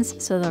pitch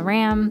ones, so the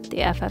RAM, the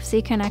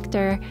FFC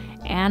connector,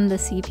 and the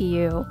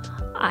CPU,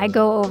 I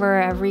go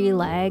over every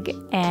leg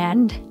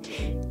and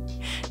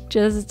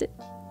just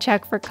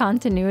check for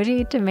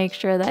continuity to make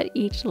sure that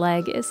each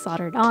leg is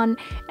soldered on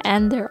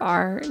and there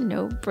are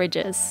no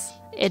bridges.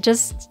 It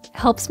just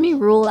helps me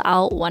rule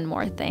out one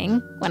more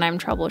thing when I'm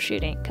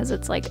troubleshooting, because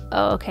it's like,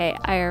 oh, okay,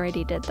 I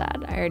already did that.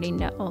 I already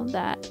know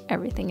that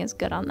everything is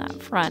good on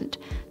that front,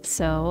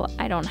 so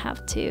I don't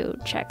have to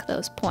check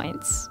those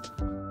points.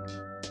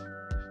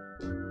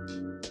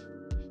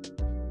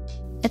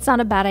 It's not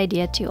a bad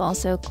idea to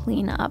also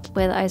clean up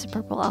with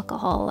isopropyl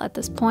alcohol at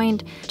this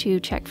point to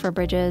check for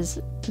bridges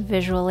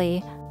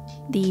visually.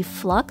 The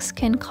flux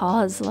can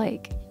cause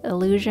like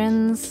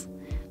illusions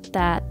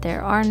that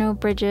there are no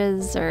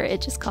bridges, or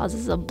it just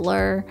causes a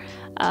blur.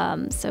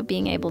 So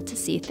being able to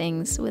see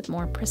things with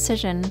more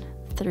precision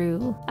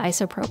through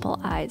isopropyl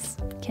eyes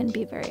can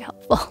be very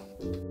helpful.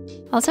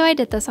 Also, I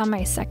did this on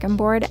my second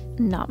board,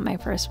 not my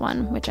first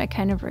one, which I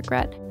kind of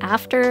regret.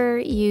 After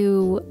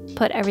you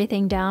put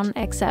everything down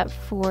except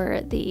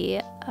for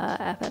the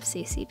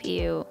FFC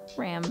CPU,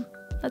 RAM,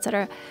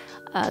 etc.,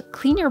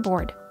 clean your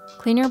board.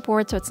 Clean your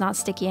board so it's not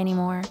sticky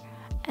anymore.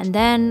 And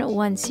then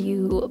once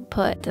you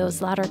put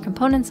those ladder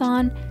components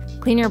on,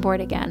 clean your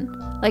board again.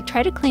 Like,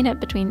 try to clean it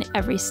between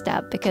every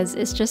step, because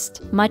it's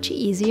just much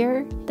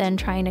easier than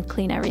trying to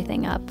clean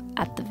everything up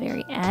at the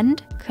very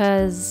end,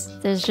 because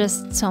there's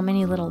just so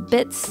many little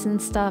bits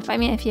and stuff. I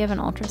mean, if you have an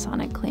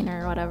ultrasonic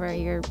cleaner or whatever,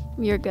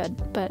 you're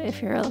good. But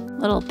if you're a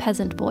little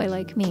peasant boy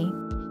like me.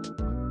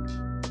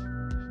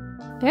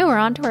 Okay, we're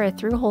on to our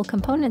through-hole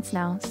components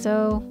now.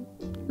 So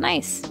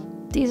nice.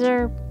 These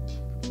are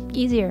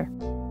easier.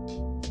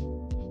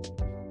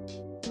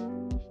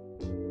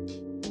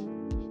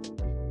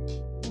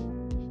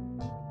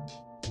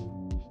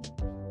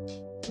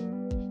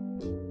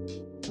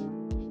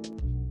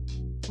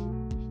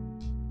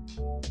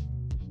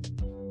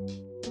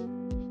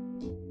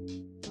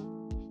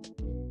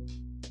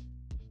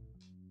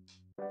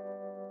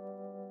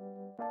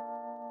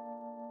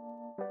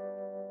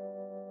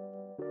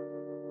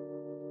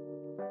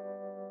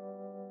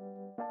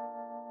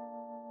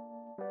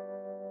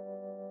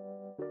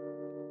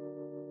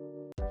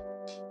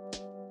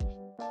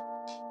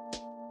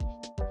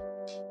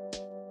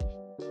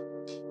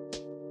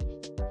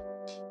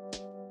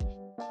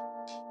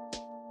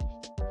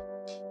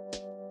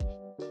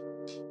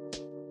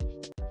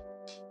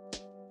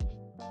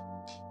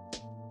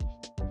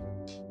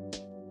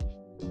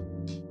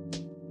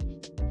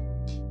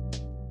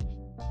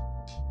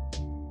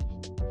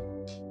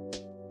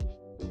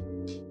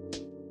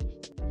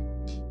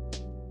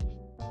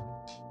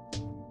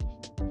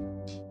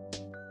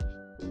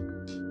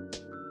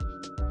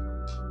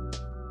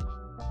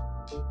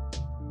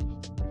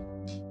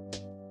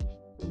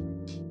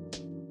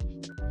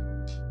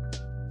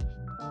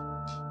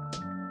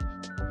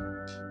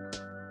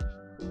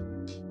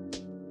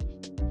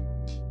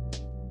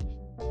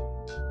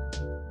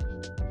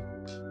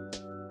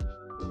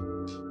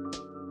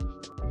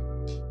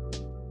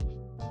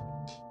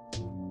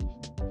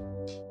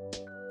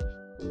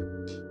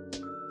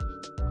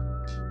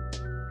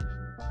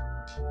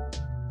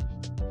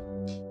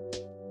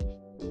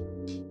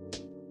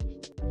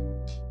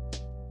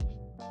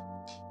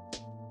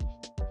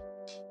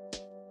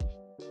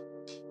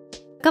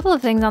 A couple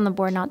of things on the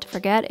board not to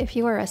forget. If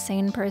you are a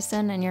sane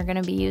person and you're going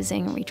to be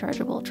using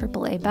rechargeable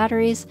AAA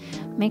batteries,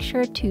 make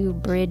sure to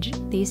bridge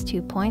these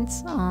 2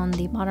 points on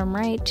the bottom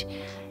right,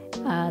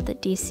 the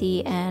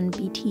DC and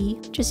BT.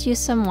 Just use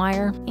some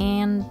wire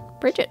and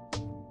bridge it.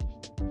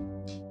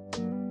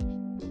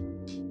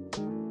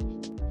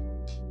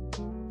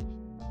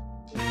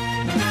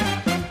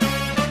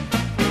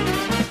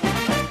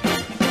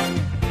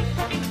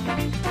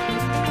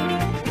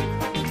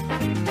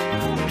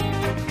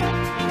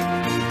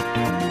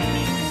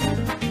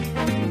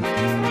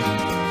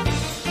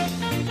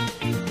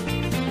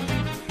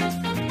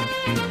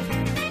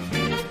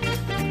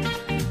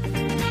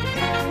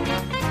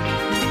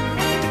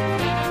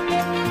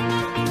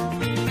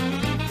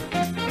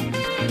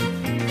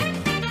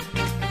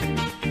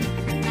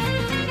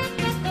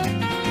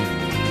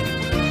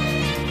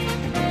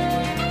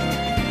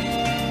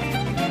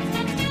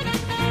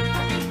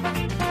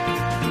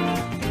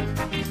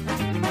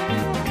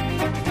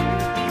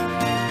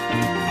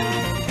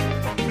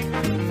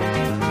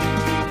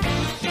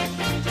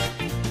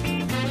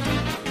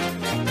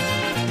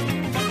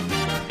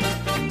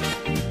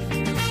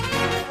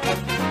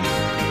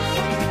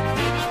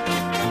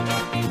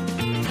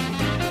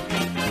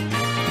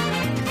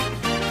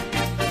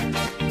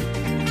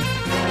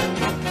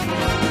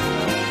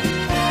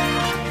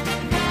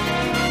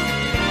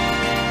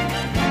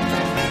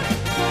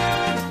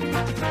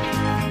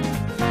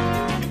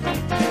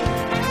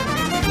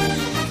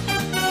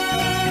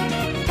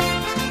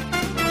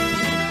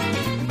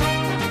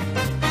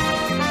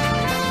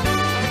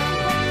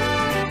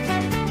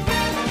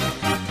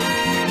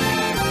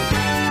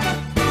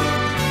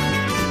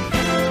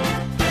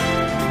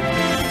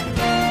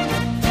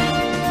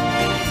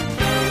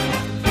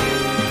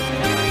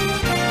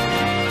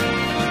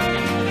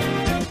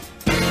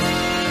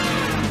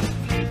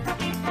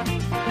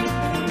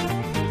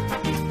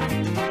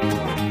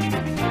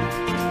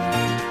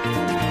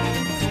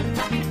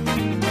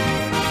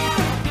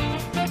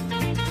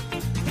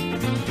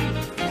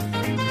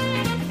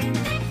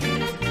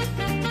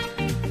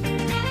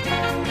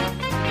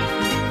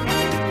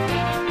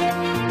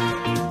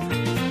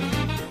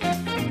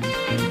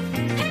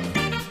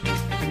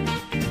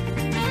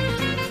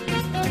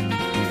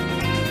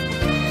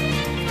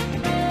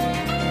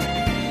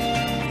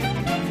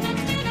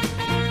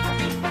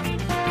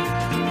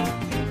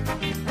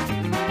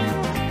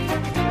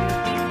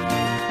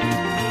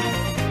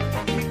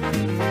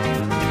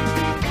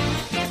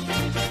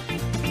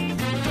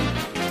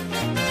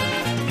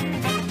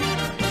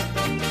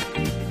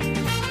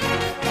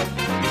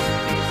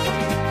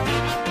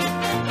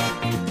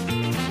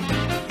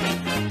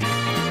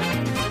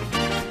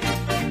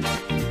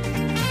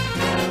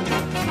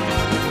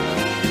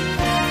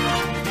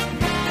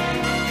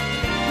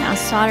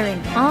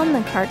 Soldering on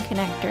the card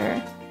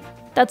connector,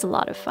 that's a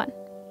lot of fun.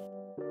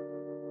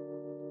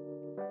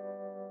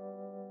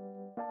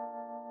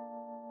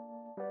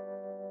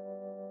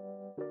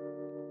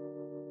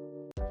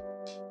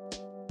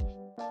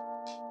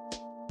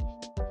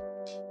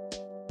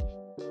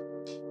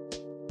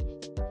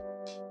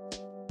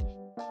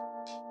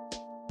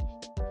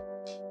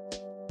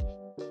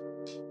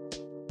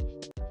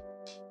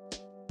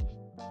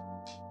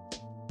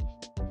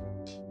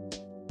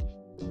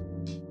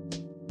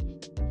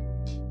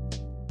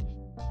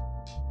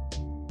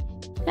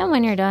 And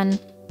when you're done,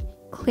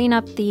 clean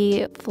up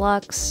the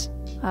flux,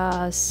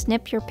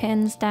 snip your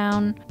pins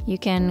down. You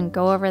can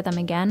go over them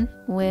again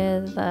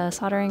with a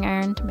soldering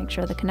iron to make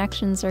sure the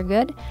connections are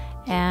good,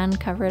 and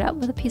cover it up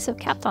with a piece of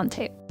Kapton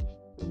tape.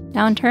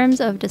 Now in terms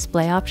of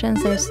display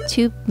options, there's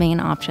 2 main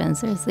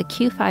options. There's the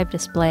Q5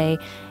 display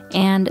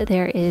and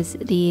there is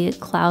the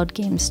Cloud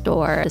Game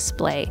Store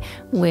display,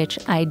 which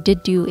I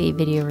did do a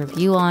video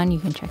review on. You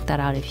can check that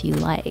out if you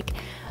like.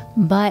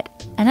 But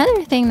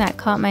another thing that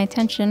caught my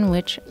attention,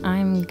 which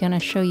I'm gonna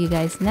show you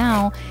guys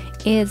now,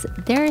 is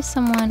there is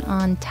someone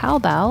on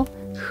Taobao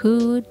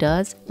who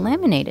does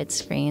laminated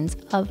screens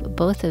of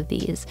both of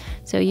these.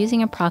 So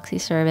using a proxy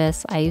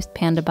service, I used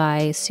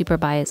PandaBuy.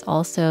 SuperBuy is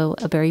also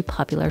a very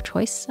popular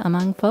choice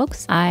among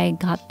folks. I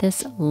got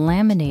this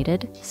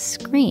laminated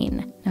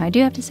screen. Now I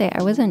do have to say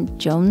I wasn't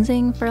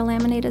jonesing for a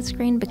laminated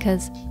screen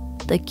because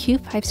the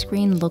Q5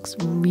 screen looks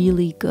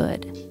really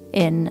good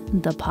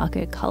in the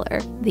pocket color.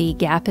 The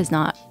gap is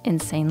not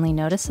insanely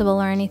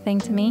noticeable or anything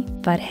to me,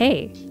 but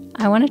hey,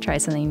 I want to try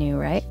something new,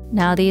 right?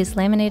 Now these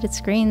laminated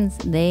screens,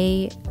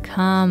 they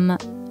come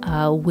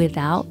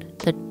without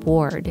the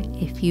board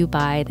if you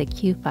buy the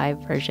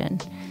Q5 version.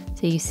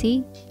 So you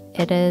see,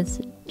 it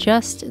is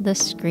just the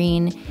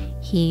screen.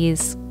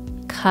 He's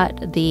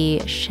cut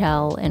the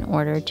shell in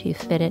order to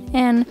fit it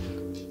in.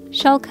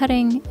 Shell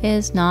cutting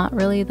is not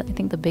really, I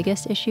think, the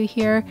biggest issue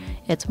here.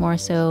 It's more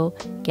so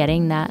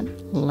getting that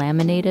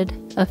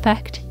laminated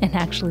effect and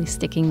actually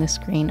sticking the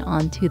screen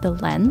onto the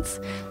lens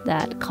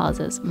that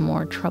causes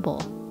more trouble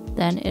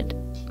than it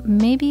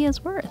maybe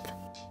is worth.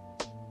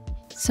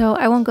 So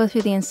I won't go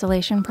through the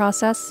installation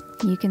process.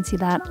 You can see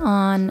that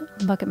on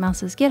Bucket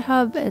Mouse's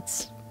GitHub.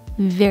 It's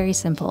very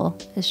simple.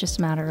 It's just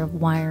a matter of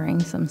wiring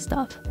some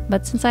stuff.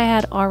 But since I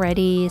had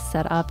already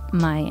set up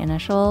my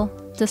initial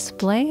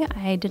display,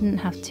 I didn't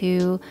have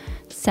to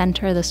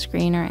center the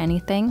screen or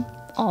anything.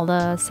 All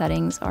the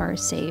settings are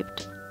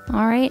saved.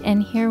 All right,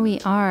 and here we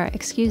are.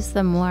 Excuse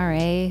the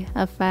moire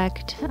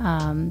effect.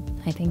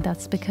 I think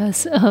that's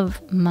because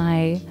of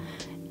my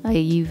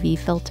UV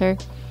filter.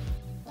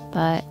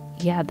 But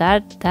yeah,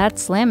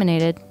 that's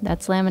laminated.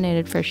 That's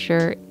laminated for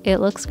sure. It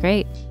looks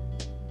great.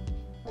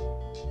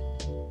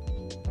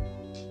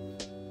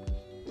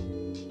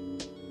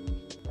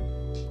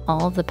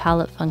 All of the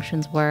palette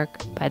functions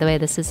work. By the way,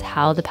 this is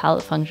how the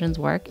palette functions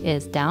work,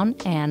 is down,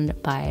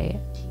 and by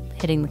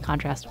hitting the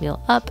contrast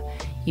wheel up,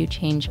 you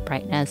change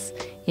brightness.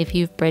 If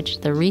you've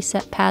bridged the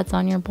reset pads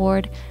on your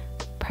board,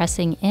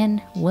 pressing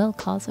in will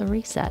cause a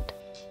reset.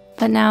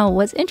 But now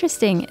what's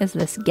interesting is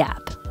this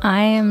gap.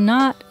 I am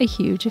not a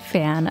huge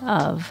fan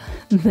of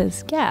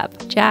this gap.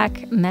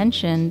 Jack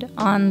mentioned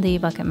on the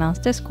Bucket Mouse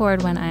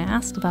Discord when I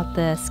asked about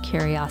this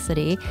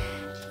curiosity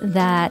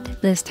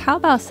that this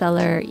Taobao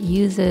seller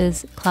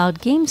uses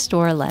Cloud Game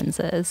Store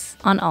lenses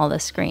on all the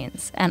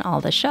screens and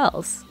all the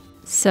shells.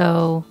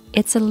 So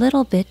it's a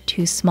little bit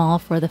too small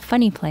for the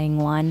Funny Playing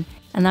one.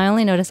 And I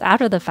only noticed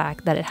after the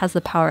fact that it has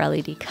the power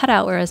LED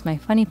cutout, whereas my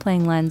Funny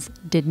Playing lens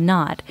did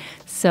not.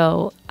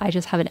 So I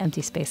just have an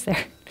empty space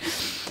there.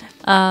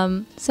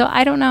 So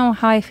I don't know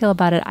how I feel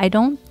about it. I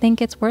don't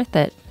think it's worth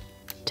it,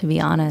 to be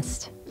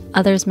honest.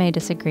 Others may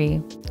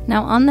disagree.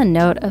 Now, on the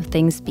note of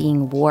things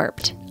being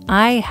warped,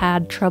 I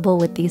had trouble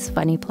with these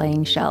Funny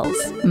Playing shells.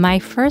 My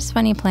first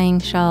Funny Playing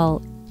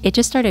shell, it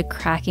just started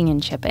cracking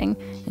and chipping.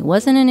 It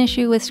wasn't an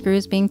issue with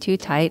screws being too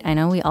tight. I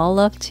know we all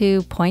love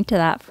to point to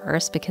that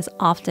first because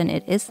often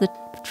it is the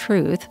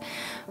truth,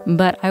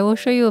 but I will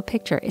show you a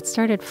picture. It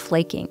started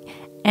flaking.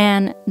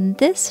 And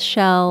this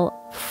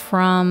shell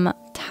from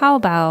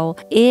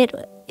Taobao, it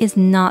is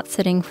not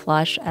sitting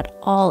flush at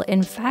all.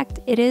 In fact,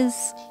 it is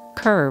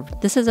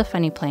curved. This is a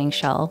Funny Playing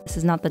shell. This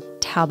is not the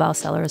Taobao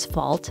seller's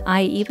fault.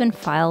 I even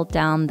filed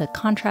down the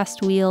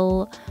contrast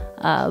wheel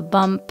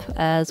bump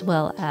as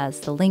well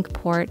as the link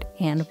port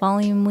and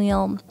volume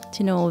wheel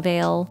to no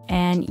avail.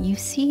 And you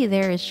see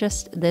there is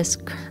just this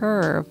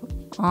curve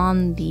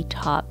on the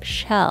top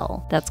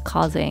shell that's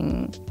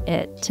causing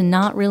it to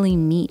not really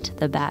meet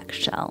the back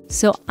shell.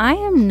 So I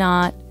am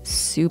not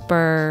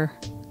super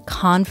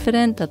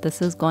confident that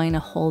this is going to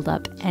hold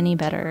up any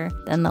better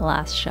than the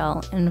last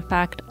shell. In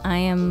fact, I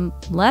am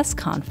less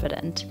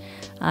confident.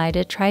 I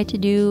did try to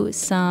do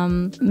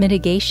some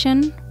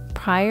mitigation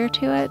prior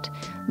to it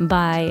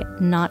by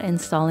not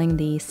installing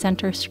the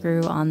center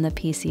screw on the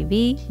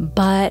PCB.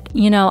 But,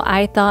 you know,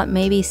 I thought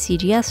maybe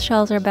CGS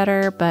shells are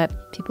better,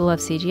 but people have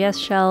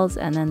CGS shells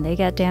and then they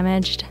get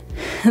damaged.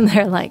 And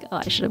they're like, oh,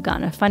 I should have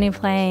gotten a Funny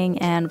Playing,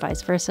 and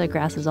vice versa.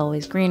 Grass is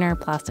always greener,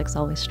 plastic's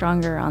always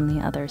stronger on the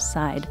other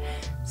side.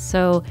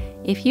 So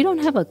if you don't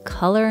have a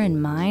color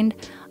in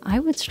mind, I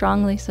would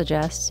strongly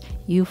suggest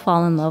you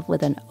fall in love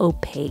with an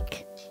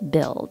opaque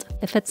build.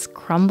 If it's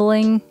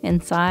crumbling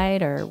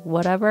inside or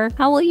whatever,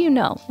 how will you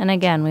know? And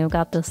again, we've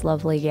got this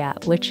lovely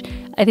gap, which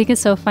I think is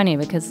so funny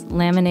because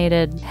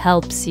laminated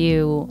helps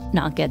you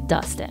not get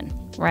dust in,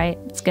 right?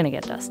 It's gonna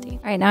get dusty. All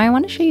right, now I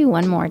want to show you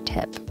one more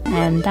tip,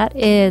 and that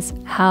is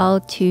how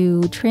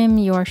to trim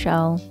your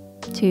shell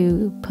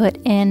to put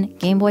in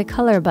Game Boy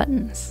Color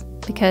buttons,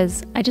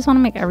 because I just want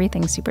to make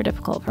everything super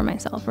difficult for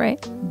myself, right?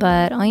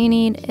 But all you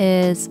need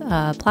is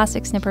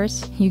plastic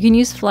snippers. You can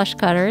use flush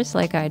cutters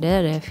like I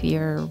did if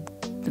you're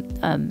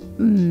a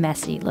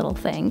messy little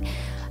thing.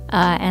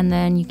 And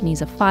then you can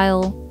use a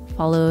file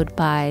followed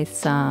by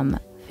some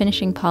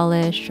finishing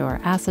polish or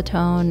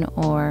acetone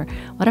or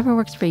whatever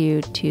works for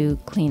you to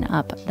clean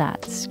up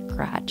that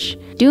scratch.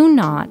 Do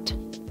not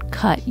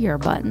cut your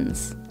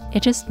buttons.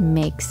 It just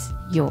makes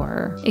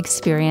your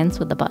experience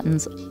with the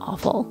buttons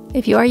awful.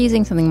 If you are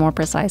using something more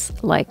precise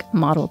like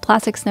model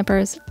plastic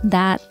snippers,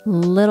 that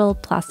little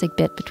plastic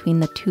bit between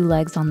the two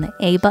legs on the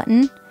A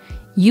button,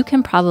 you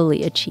can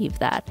probably achieve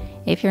that.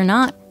 If you're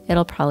not,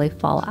 it'll probably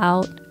fall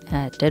out.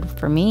 It did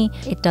for me.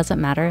 It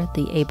doesn't matter,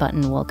 the A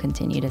button will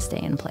continue to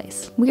stay in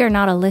place. We are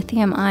not a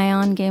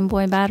lithium-ion Game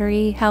Boy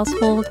battery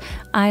household.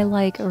 I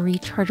like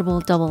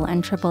rechargeable AA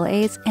and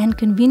AAAs, and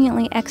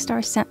conveniently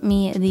Xstar sent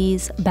me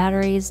these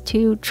batteries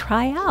to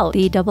try out.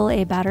 The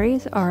AA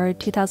batteries are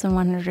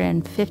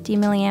 2,150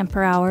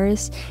 milliampere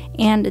hours,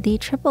 and the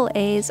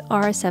AAAs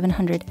are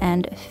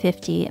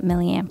 750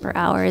 milliampere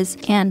hours,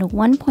 and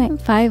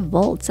 1.5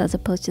 volts as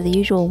opposed to the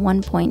usual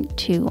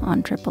 1.2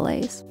 on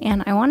AAAs.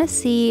 And I want to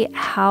see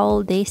how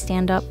they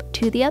stand up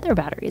to the other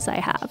batteries I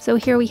have. So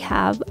here we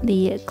have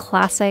the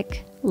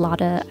classic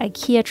Lada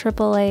IKEA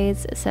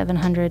AAAs,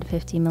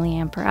 750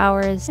 milliampere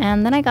hours.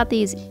 And then I got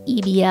these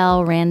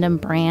EBL random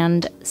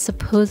brand,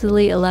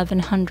 supposedly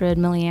 1100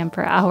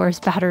 milliampere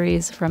hours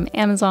batteries from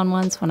Amazon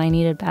once when I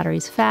needed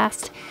batteries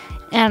fast.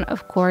 And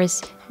of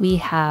course, we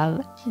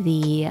have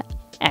the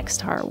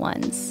Xstar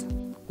ones,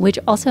 which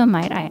also,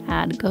 might I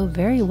add, go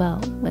very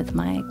well with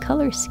my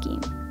color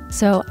scheme.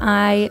 So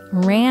I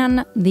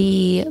ran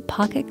the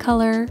Pocket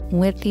Color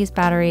with these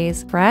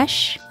batteries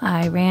fresh.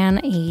 I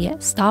ran a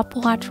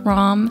stopwatch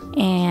ROM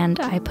and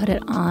I put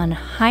it on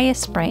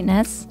highest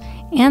brightness,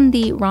 and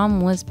the ROM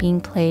was being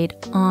played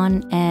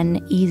on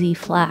an Easy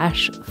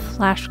Flash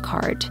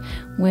card,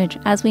 which,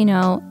 as we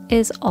know,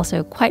 is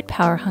also quite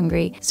power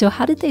hungry. So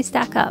how did they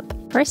stack up?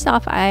 First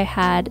off, I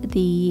had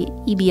the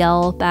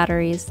EBL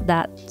batteries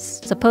that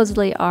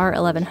supposedly are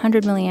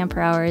 1100 milliamp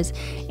hours,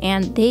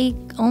 and they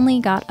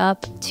only got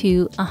up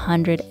to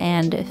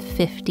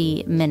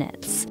 150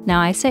 minutes.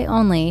 Now I say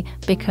only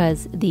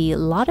because the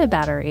Lotto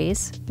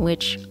batteries,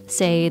 which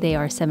say they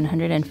are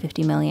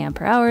 750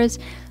 milliamp hours,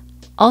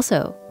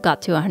 also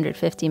got to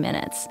 150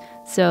 minutes.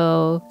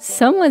 So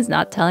someone's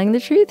not telling the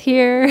truth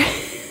here.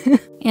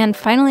 And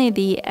finally,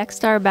 the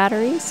X-Star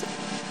batteries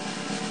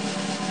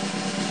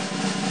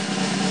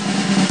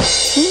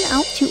came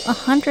out to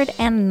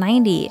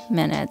 190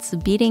 minutes,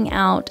 beating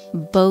out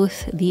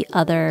both the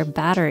other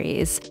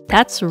batteries.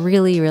 That's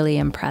really, really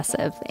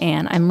impressive.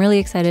 And I'm really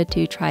excited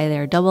to try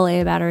their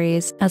AA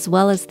batteries as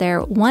well as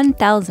their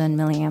 1000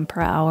 milliamp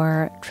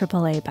hour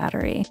AAA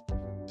battery.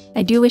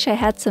 I do wish I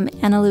had some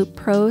Eneloop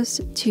Pros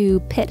to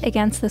pit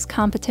against this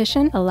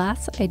competition.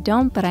 Alas, I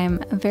don't, but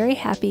I'm very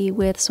happy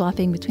with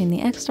swapping between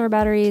the X-Star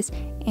batteries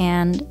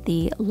and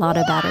the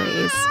Lotto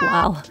batteries,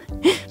 while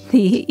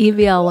the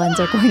EVL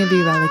ones are going to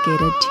be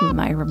relegated to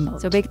my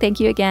remote. So big thank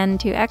you again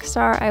to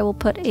X-Star. I will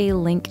put a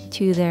link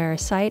to their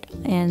site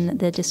in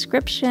the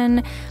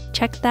description.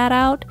 Check that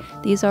out.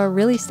 These are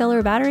really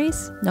stellar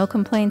batteries, no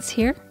complaints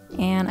here,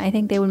 and I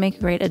think they would make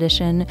a great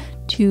addition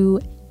to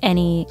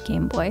any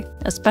Game Boy,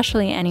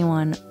 especially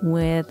anyone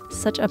with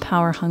such a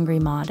power-hungry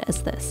mod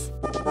as this.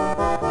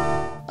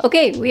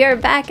 Okay, we are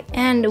back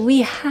and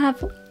we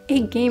have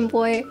a Game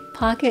Boy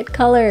Pocket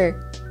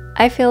Color.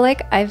 I feel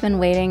like I've been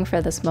waiting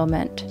for this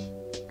moment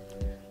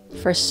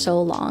for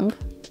so long,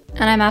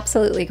 and I'm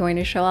absolutely going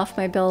to show off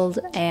my build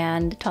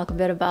and talk a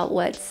bit about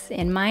what's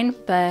in mine,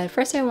 but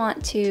first I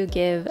want to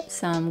give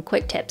some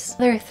quick tips.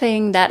 Another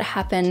thing that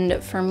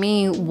happened for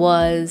me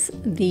was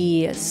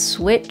the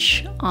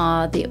switch,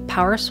 the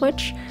power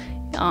switch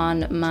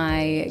on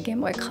my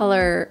Game Boy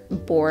Color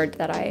board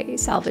that I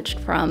salvaged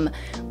from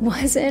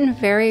was in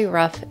very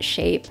rough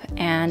shape,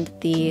 and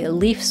the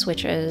leaf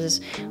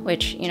switches,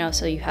 which, you know,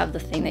 so you have the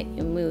thing that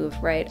you move,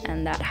 right,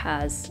 and that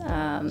has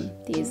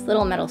these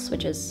little metal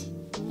switches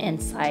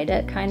inside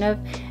it, kind of,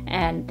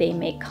 and they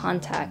make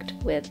contact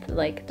with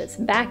like this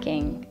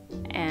backing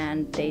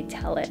and they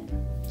tell it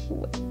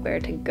where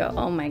to go.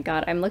 Oh my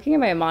god, I'm looking at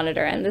my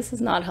monitor and this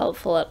is not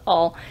helpful at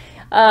all.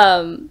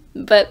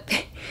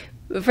 But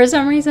for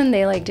some reason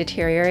they like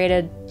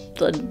deteriorated,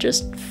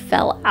 just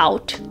fell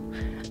out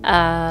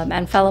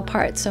and fell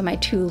apart, so my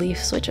two leaf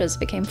switches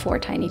became 4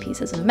 tiny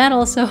pieces of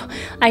metal, so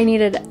I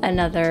needed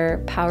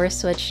another power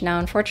switch. Now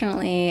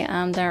unfortunately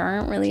there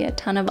aren't really a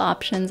ton of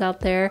options out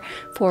there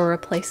for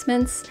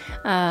replacements.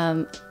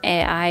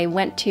 I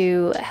went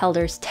to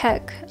Helder's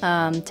Tech,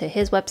 to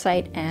his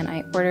website, and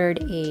I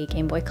ordered a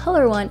Game Boy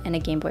Color one and a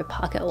Game Boy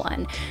Pocket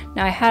one.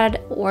 Now I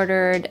had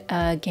ordered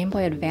a Game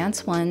Boy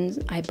Advance one,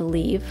 I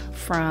believe,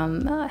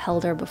 from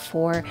Helder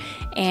before,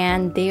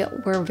 and they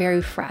were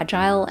very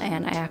fragile,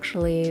 and I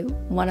actually,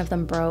 one of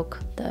them broke,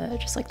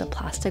 just like the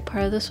plastic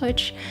part of the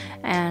switch,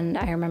 and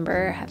I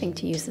remember having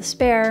to use the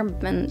spare,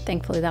 and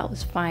thankfully that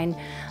was fine.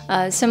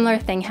 Similar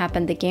thing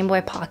happened. The Game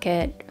Boy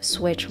Pocket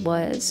switch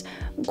was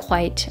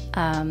quite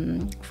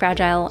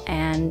fragile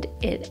and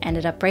it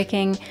ended up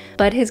breaking,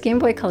 but his Game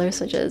Boy Color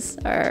switches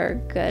are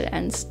good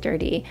and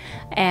sturdy,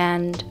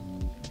 and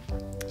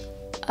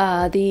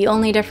the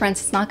only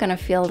difference, it's not going to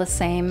feel the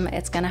same.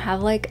 It's going to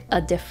have like a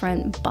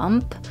different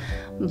bump,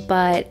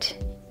 but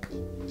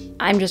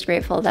I'm just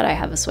grateful that I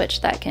have a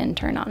switch that can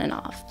turn on and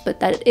off. But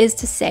that is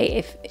to say,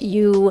 if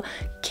you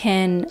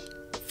can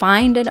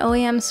find an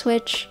OEM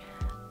switch,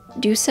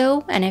 do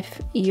so. And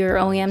if your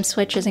OEM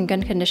switch is in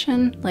good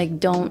condition, like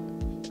don't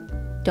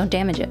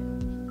damage it.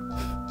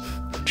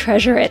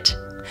 Treasure it.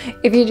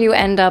 If you do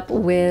end up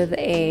with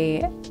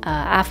a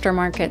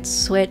aftermarket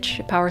switch,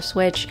 power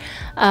switch,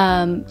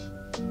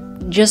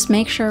 just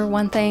make sure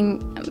one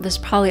thing, this is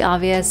probably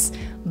obvious,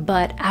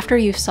 but after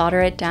you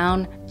solder it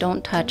down,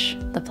 don't touch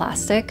the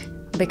plastic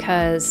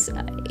because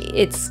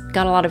it's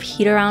got a lot of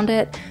heat around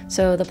it.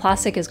 So the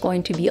plastic is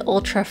going to be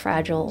ultra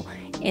fragile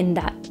in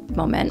that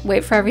moment.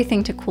 Wait for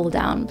everything to cool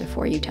down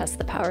before you test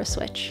the power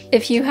switch.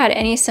 If you had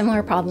any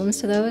similar problems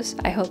to those,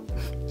 I hope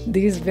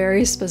these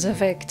very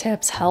specific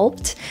tips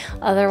helped.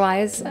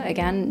 Otherwise,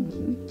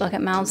 again,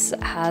 Bucket Mouse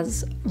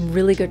has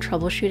really good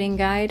troubleshooting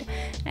guide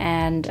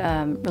and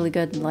really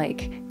good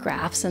like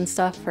graphs and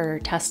stuff for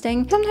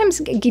testing. Sometimes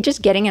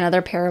just getting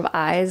another pair of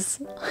eyes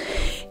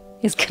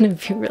is gonna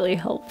be really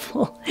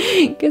helpful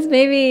because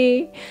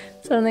maybe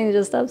something's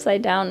just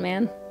upside down,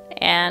 man.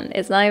 And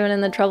it's not even in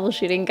the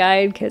troubleshooting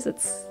guide because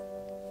it's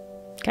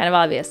kind of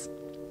obvious.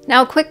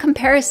 Now, a quick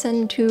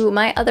comparison to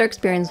my other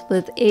experience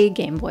with a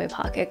Game Boy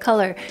Pocket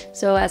Color.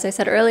 So as I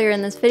said earlier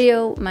in this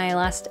video, my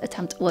last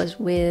attempt was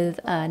with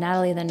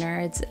Natalie the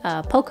Nerd's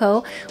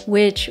Poco,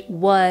 which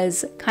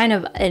was kind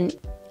of an,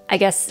 I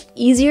guess,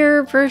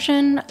 easier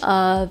version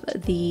of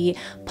the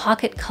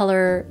Pocket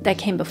Color that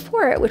came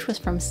before it, which was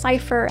from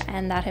Cypher,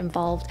 and that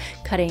involved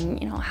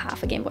cutting, you know,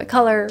 half a Game Boy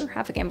Color,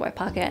 half a Game Boy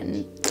Pocket,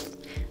 and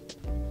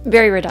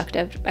very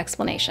reductive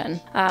explanation.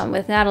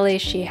 With Natalie,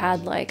 she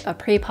had like a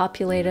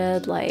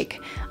pre-populated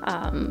like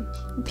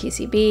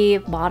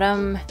PCB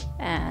bottom,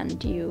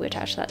 and you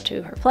attach that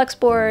to her flex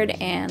board,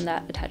 and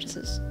that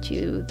attaches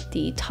to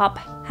the top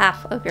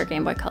half of your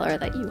Game Boy Color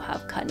that you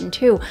have cut in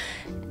two.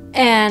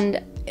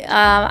 And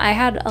I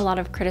had a lot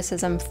of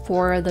criticism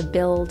for the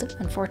build.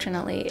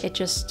 Unfortunately, it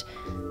just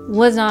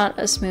was not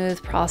a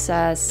smooth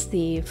process.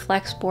 The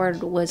flex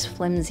board was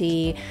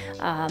flimsy.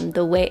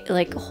 The way,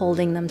 like,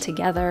 holding them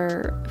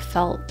together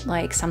felt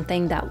like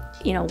something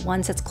that, you know,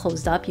 once it's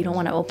closed up, you don't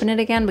want to open it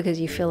again because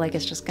you feel like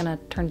it's just gonna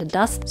turn to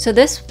dust. So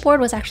this board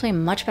was actually a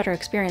much better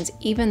experience,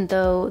 even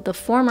though the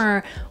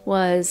former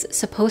was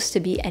supposed to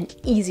be an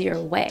easier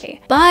way.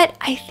 But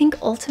I think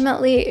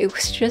ultimately it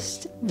was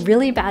just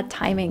really bad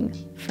timing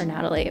for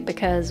Natalie,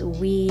 because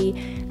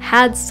we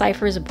had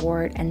Cypher's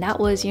board, and that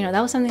was, you know,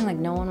 that was something like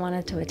no one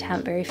wanted to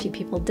attempt. Very few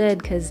people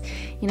did, because,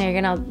 you know, you're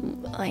gonna,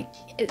 like,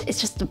 it's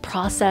just a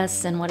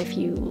process, and what if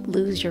you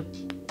lose your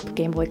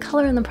Game Boy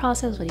Color in the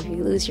process? What if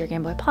you lose your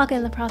Game Boy Pocket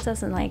in the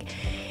process? And like,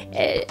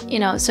 you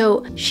know,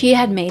 so she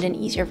had made an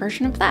easier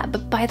version of that.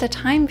 But by the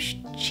time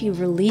she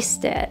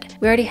released it,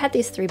 we already had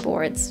these three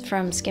boards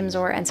from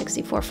Skimzor,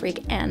 N64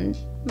 Freak, and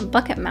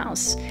Bucket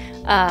Mouse.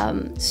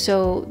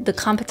 So the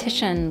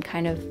competition,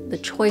 kind of the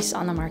choice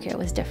on the market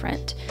was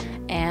different,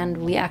 and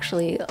we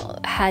actually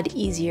had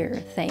easier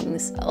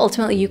things.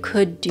 Ultimately, you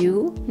could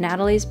do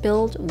Natalie's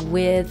build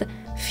with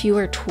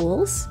fewer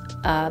tools,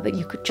 but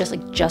you could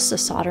just a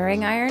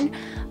soldering iron.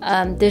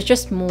 There's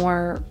just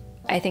more,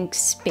 I think,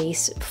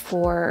 space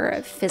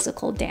for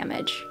physical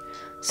damage.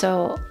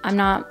 So I'm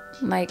not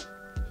like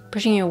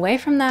pushing you away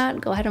from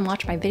that. Go ahead and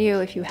watch my video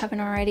if you haven't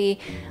already.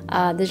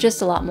 There's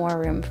just a lot more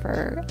room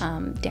for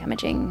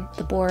damaging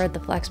the board, the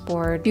flex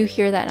board. You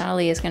hear that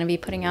Natalie is going to be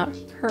putting out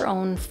her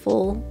own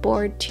full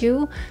board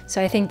too,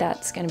 so I think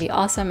that's going to be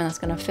awesome, and that's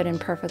going to fit in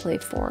perfectly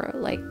for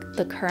like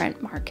the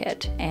current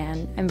market,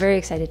 and I'm very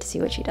excited to see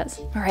what she does.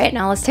 All right,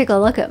 now let's take a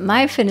look at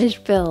my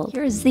finished build.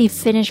 Here's the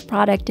finished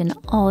product in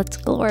all its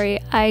glory.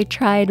 I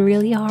tried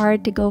really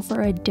hard to go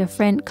for a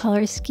different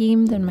color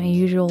scheme than my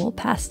usual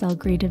pastel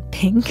graded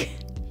pink.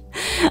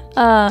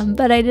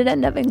 But I did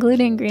end up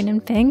including green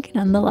and pink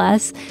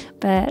nonetheless.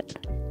 But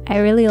I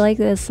really like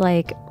this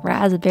like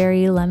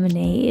raspberry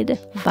lemonade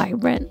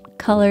vibrant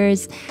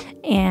colors,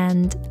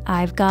 and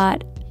I've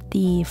got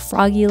the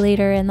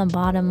Frogulator in the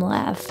bottom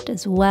left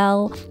as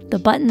well. The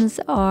buttons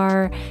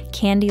are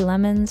Candy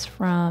Lemons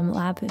from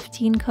Lab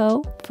 15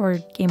 Co. for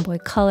Game Boy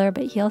Color,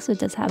 but he also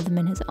does have them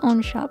in his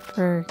own shop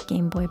for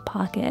Game Boy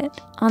Pocket.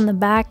 On the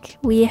back,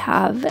 we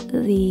have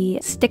the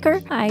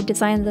sticker. I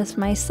designed this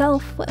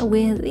myself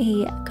with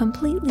a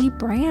completely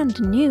brand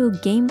new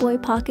Game Boy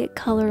Pocket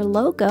Color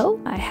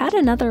logo. I had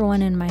another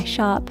one in my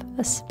shop,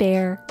 a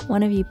spare.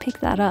 One of you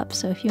picked that up,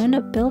 so if you end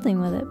up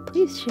building with it,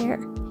 please share.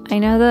 I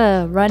know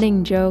the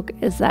running joke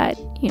is that,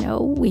 you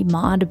know, we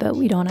mod, but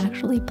we don't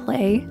actually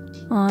play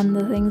on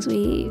the things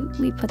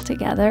we put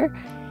together.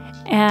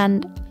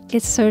 And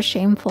it's so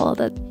shameful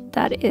that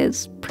that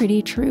is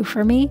pretty true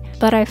for me.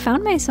 But I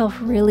found myself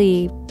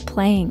really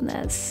playing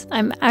this.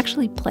 I'm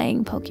actually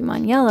playing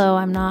Pokemon Yellow.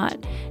 I'm not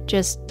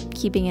just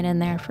keeping it in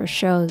there for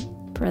show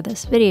for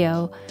this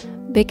video,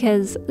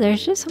 because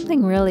there's just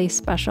something really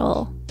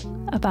special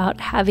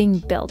about having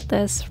built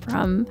this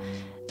from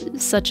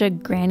such a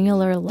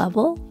granular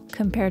level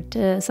compared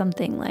to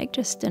something like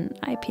just an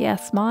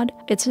IPS mod.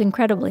 It's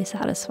incredibly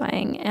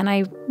satisfying, and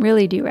I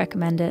really do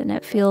recommend it, and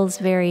it feels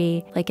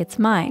very like it's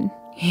mine,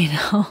 you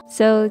know?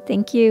 So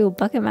thank you,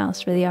 Bucket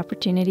Mouse, for the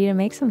opportunity to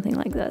make something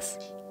like this.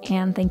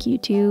 And thank you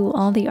to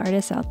all the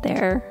artists out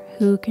there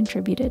who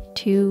contributed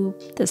to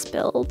this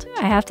build.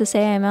 I have to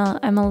say I'm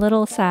a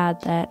little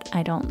sad that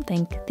I don't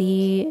think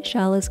the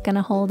shell is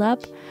gonna hold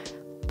up,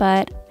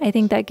 but I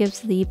think that gives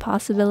the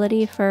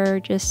possibility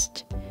for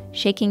just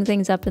shaking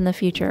things up in the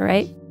future,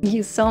 right? Thank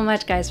you so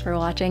much, guys, for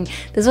watching.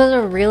 This was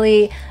a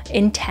really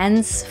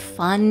intense,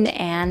 fun,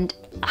 and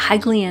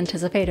highly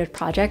anticipated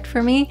project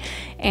for me.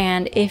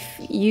 And if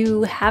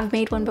you have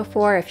made one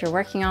before, if you're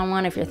working on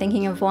one, if you're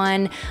thinking of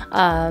one,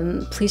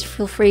 please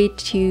feel free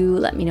to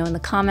let me know in the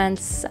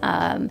comments.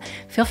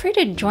 Feel free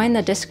to join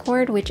the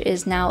Discord, which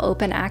is now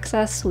open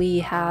access. We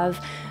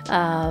have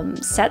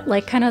set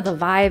like kind of the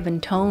vibe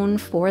and tone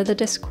for the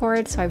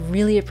Discord, so I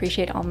really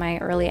appreciate all my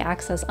early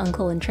access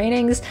uncle and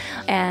trainings.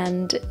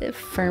 And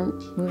for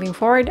moving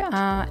forward,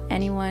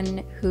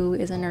 anyone who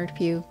is a nerd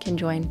pew can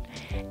join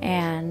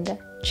and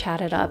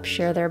chat it up,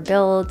 share their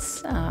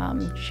builds,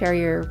 share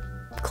your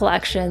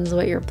collections,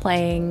 what you're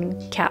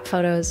playing, cat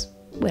photos,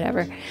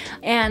 whatever.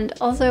 And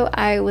also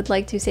I would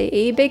like to say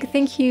a big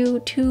thank you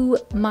to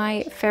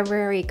my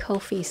February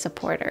Ko-fi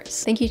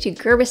supporters. Thank you to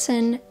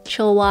Gerbison,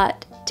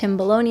 Chilwatt, Tim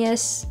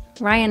Bolonius,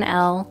 Ryan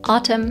L,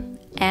 Autumn,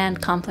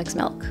 and Complex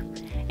Milk.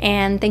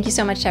 And thank you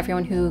so much to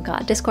everyone who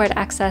got Discord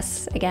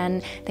access.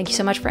 Again, thank you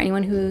so much for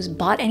anyone who's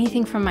bought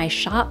anything from my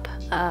shop.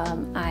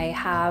 I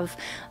have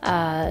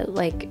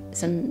like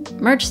some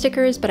merch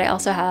stickers, but I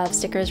also have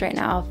stickers right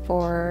now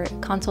for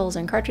consoles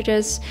and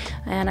cartridges.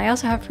 And I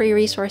also have free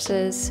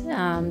resources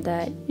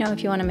that, you know,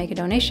 if you want to make a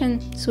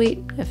donation, sweet.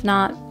 If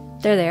not,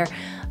 they're there.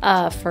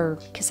 For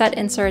cassette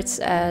inserts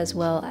as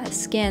well as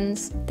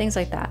skins, things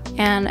like that.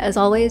 And as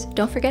always,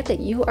 don't forget that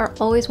you are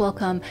always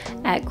welcome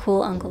at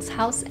Cool Uncle's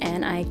house,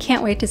 and I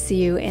can't wait to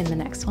see you in the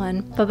next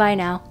one. Bye bye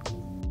now.